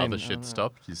the Insane. I other don't shit know.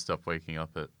 stopped. You stopped waking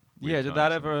up at. Yeah, weird did times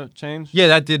that and- ever change? Yeah,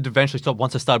 that did eventually stop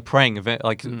once I started praying.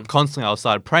 Constantly, I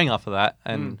started praying after that,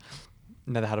 and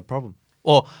never had a problem.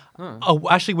 Or,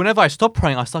 actually, whenever I stopped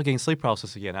praying, I started getting sleep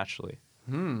paralysis again. Actually,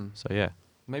 so yeah.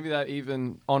 Maybe that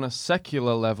even on a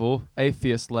secular level,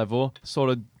 atheist level, sort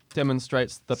of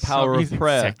demonstrates the power of Something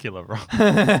prayer. Secular, wrong.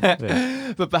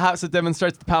 But perhaps it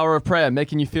demonstrates the power of prayer,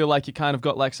 making you feel like you kind of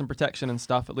got like some protection and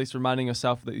stuff. At least reminding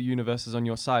yourself that the universe is on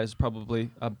your side is probably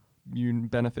a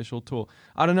beneficial tool.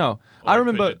 I don't know. I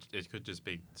remember. It could just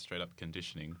be straight up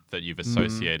conditioning that you've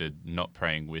associated not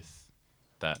praying with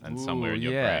that, and somewhere Ooh, in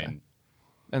your yeah. brain.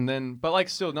 And then, but like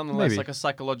still, nonetheless, Maybe. like a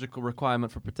psychological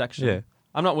requirement for protection. Yeah.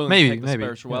 I'm not willing Maybe, to take the maybe,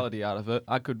 spirituality out of it.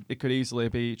 It could easily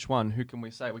be each one. Who can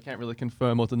we say? We can't really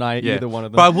confirm or deny either one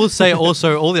of them. But I will say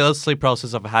also, all the other sleep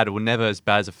paralysis I've had were never as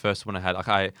bad as the first one I had.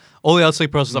 All the other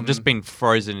sleep paralysis, I've just been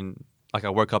frozen. Like I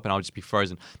woke up and I would just be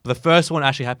frozen. But the first one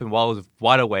actually happened while I was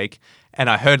wide awake, and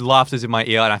I heard laughters in my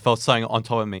ear, and I felt something on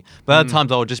top of me. But other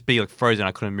times I would just be like frozen.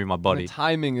 I couldn't move my body. The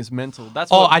timing is mental. That's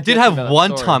Oh, what I did gets me have about that one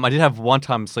story. time. I did have one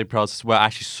time sleep paralysis where I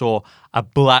actually saw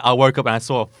I woke up and I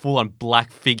saw a full-on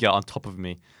black figure on top of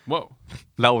me. Whoa.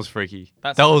 That was freaky.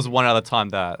 That's That was one other time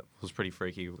that was pretty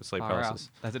freaky with sleep Far out. paralysis.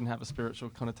 That didn't have a spiritual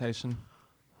connotation.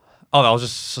 Oh, that was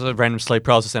just a random sleep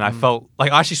paralysis, and I felt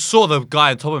like I actually saw the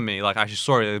guy on top of me. Like I actually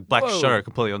saw a black Whoa. shadow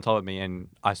completely on top of me, and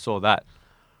I saw that,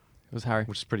 It was Harry.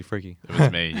 which is pretty freaky. It was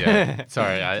me. Yeah.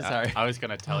 Sorry, Sorry. I was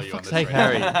gonna tell you on this. Hey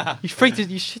radio. Harry, you freaked it.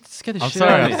 You scared the I'm shit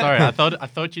sorry. out of I'm me. sorry. I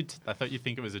thought you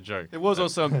think it was a joke. It was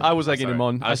also. I was egging Sorry. him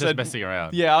on. I was just said, messing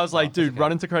around. Yeah, I was like, dude,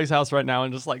 run into Craig's house right now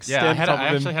and just like Yeah, stand on top I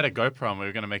of actually him. had a GoPro and we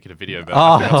were going to make it a video, but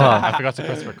Oh. I forgot to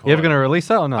press record. You ever gonna release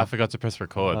that or I not? forgot to press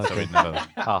record, so we'd never.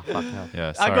 Oh fuck no. Yeah,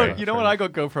 I sorry. got. You know what? I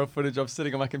got GoPro footage of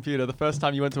sitting on my computer the first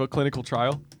time you went to a clinical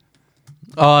trial.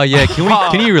 Oh yeah,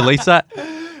 can you release that?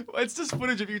 It's just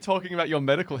footage of you talking about your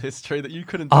medical history that you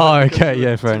couldn't. Oh, tell because okay, you had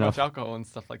yeah, fair too enough. Much alcohol and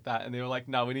stuff like that, and they were like,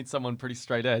 "No, we need someone pretty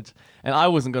straight edge." And I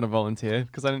wasn't going to volunteer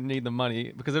because I didn't need the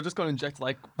money because they're just going to inject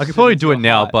like. I could shit probably into do it your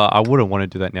now, heart. but I wouldn't want to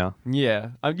do that now. Yeah,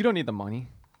 you don't need the money.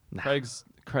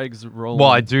 Craig's role. Well,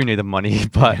 I do need the money,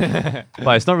 but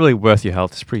it's not really worth your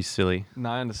health. It's pretty silly. No,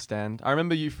 I understand. I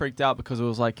remember you freaked out because it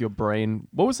was like your brain.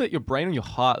 What was it? Your brain or your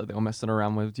heart that they were messing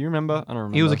around with? Do you remember? I don't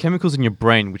remember. It was the chemicals in your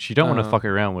brain, which you don't want to Uh, fuck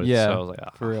around with. yeah, So I was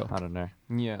like, for real. I don't know.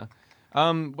 Yeah.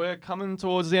 We're coming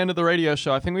towards the end of the radio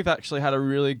show. I think we've actually had a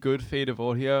really good feed of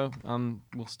audio.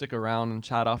 We'll stick around and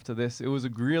chat after this. It was a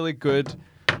really good.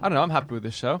 I don't know. I'm happy with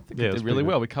this show. I think Yeah, we it was did really pretty good.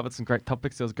 well. We covered some great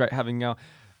topics. It was great having our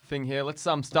thing here. Let's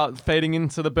start fading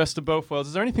into the best of both worlds.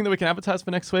 Is there anything that we can advertise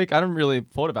for next week? I haven't really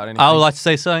thought about anything. I would like to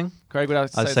say something. Craig would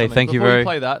like to I'd say say something. thank you Before we very-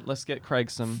 play that, let's get Craig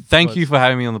some. Thank you words. for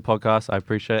having me on the podcast. I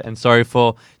appreciate it. And sorry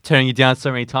for turning you down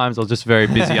so many times. I was just very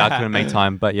busy. I couldn't make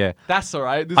time. But yeah, That's all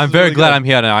right. This I'm is very really glad good. I'm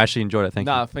here and I actually enjoyed it. Thank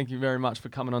Nah, you. thank you very much for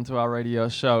coming onto our radio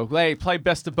show. Hey, play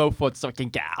best of both worlds so we can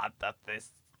get out of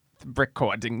this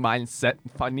recording mindset.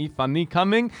 Funny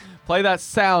coming. Play that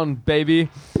sound, baby.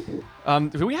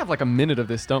 We have like a minute of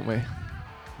this, don't we?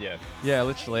 Yeah. Yeah,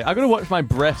 literally. I gotta watch my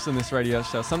breaths in this radio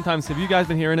show. Sometimes, have you guys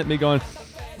been hearing it? Me going,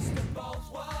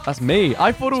 that's me.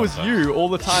 I thought it was you all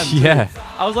the time. too. Yeah.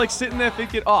 I was like sitting there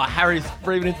thinking, oh, Harry's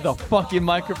breathing into the fucking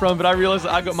microphone, but I realized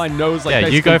that I got my nose like Yeah,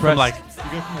 you basically go from pressed. like.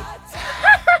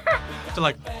 to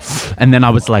like. And then I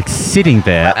was like sitting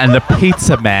there, and the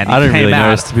pizza man. I didn't came really out,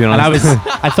 notice, to be And I honest.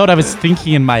 I thought I was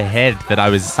thinking in my head that I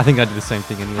was. I think I did the same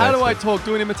thing anyway. How do so- I talk?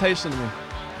 Do an imitation of me.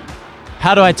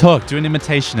 How do I talk? Do an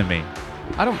imitation of me.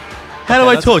 I don't. How do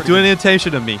Okay, I that's talk? pretty Do an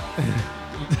imitation of me.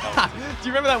 Do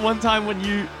you remember that one time when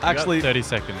you actually? 30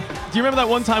 seconds. Do you remember that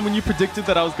one time when you predicted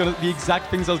that I was gonna the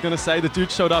exact things I was gonna say? The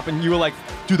dude showed up and you were like,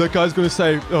 "Dude, that guy's gonna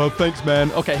say, oh, thanks,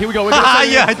 man." Okay, here we go. We're gonna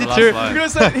say Yeah, I it. did last too. line. We're gonna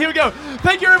say it. Here we go.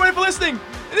 Thank you everybody for listening.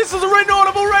 This is a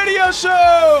Inaudible Radio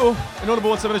Show.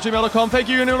 Inaudible17@gmail.com. Thank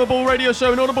you, Inaudible Radio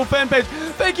Show, Inaudible fan page.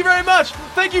 Thank you very much.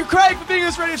 Thank you, Craig, for being on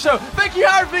this radio show. Thank you,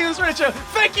 Harry, for being on this radio show.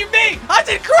 Thank you, me. I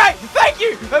did great. Thank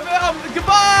you.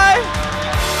 Goodbye.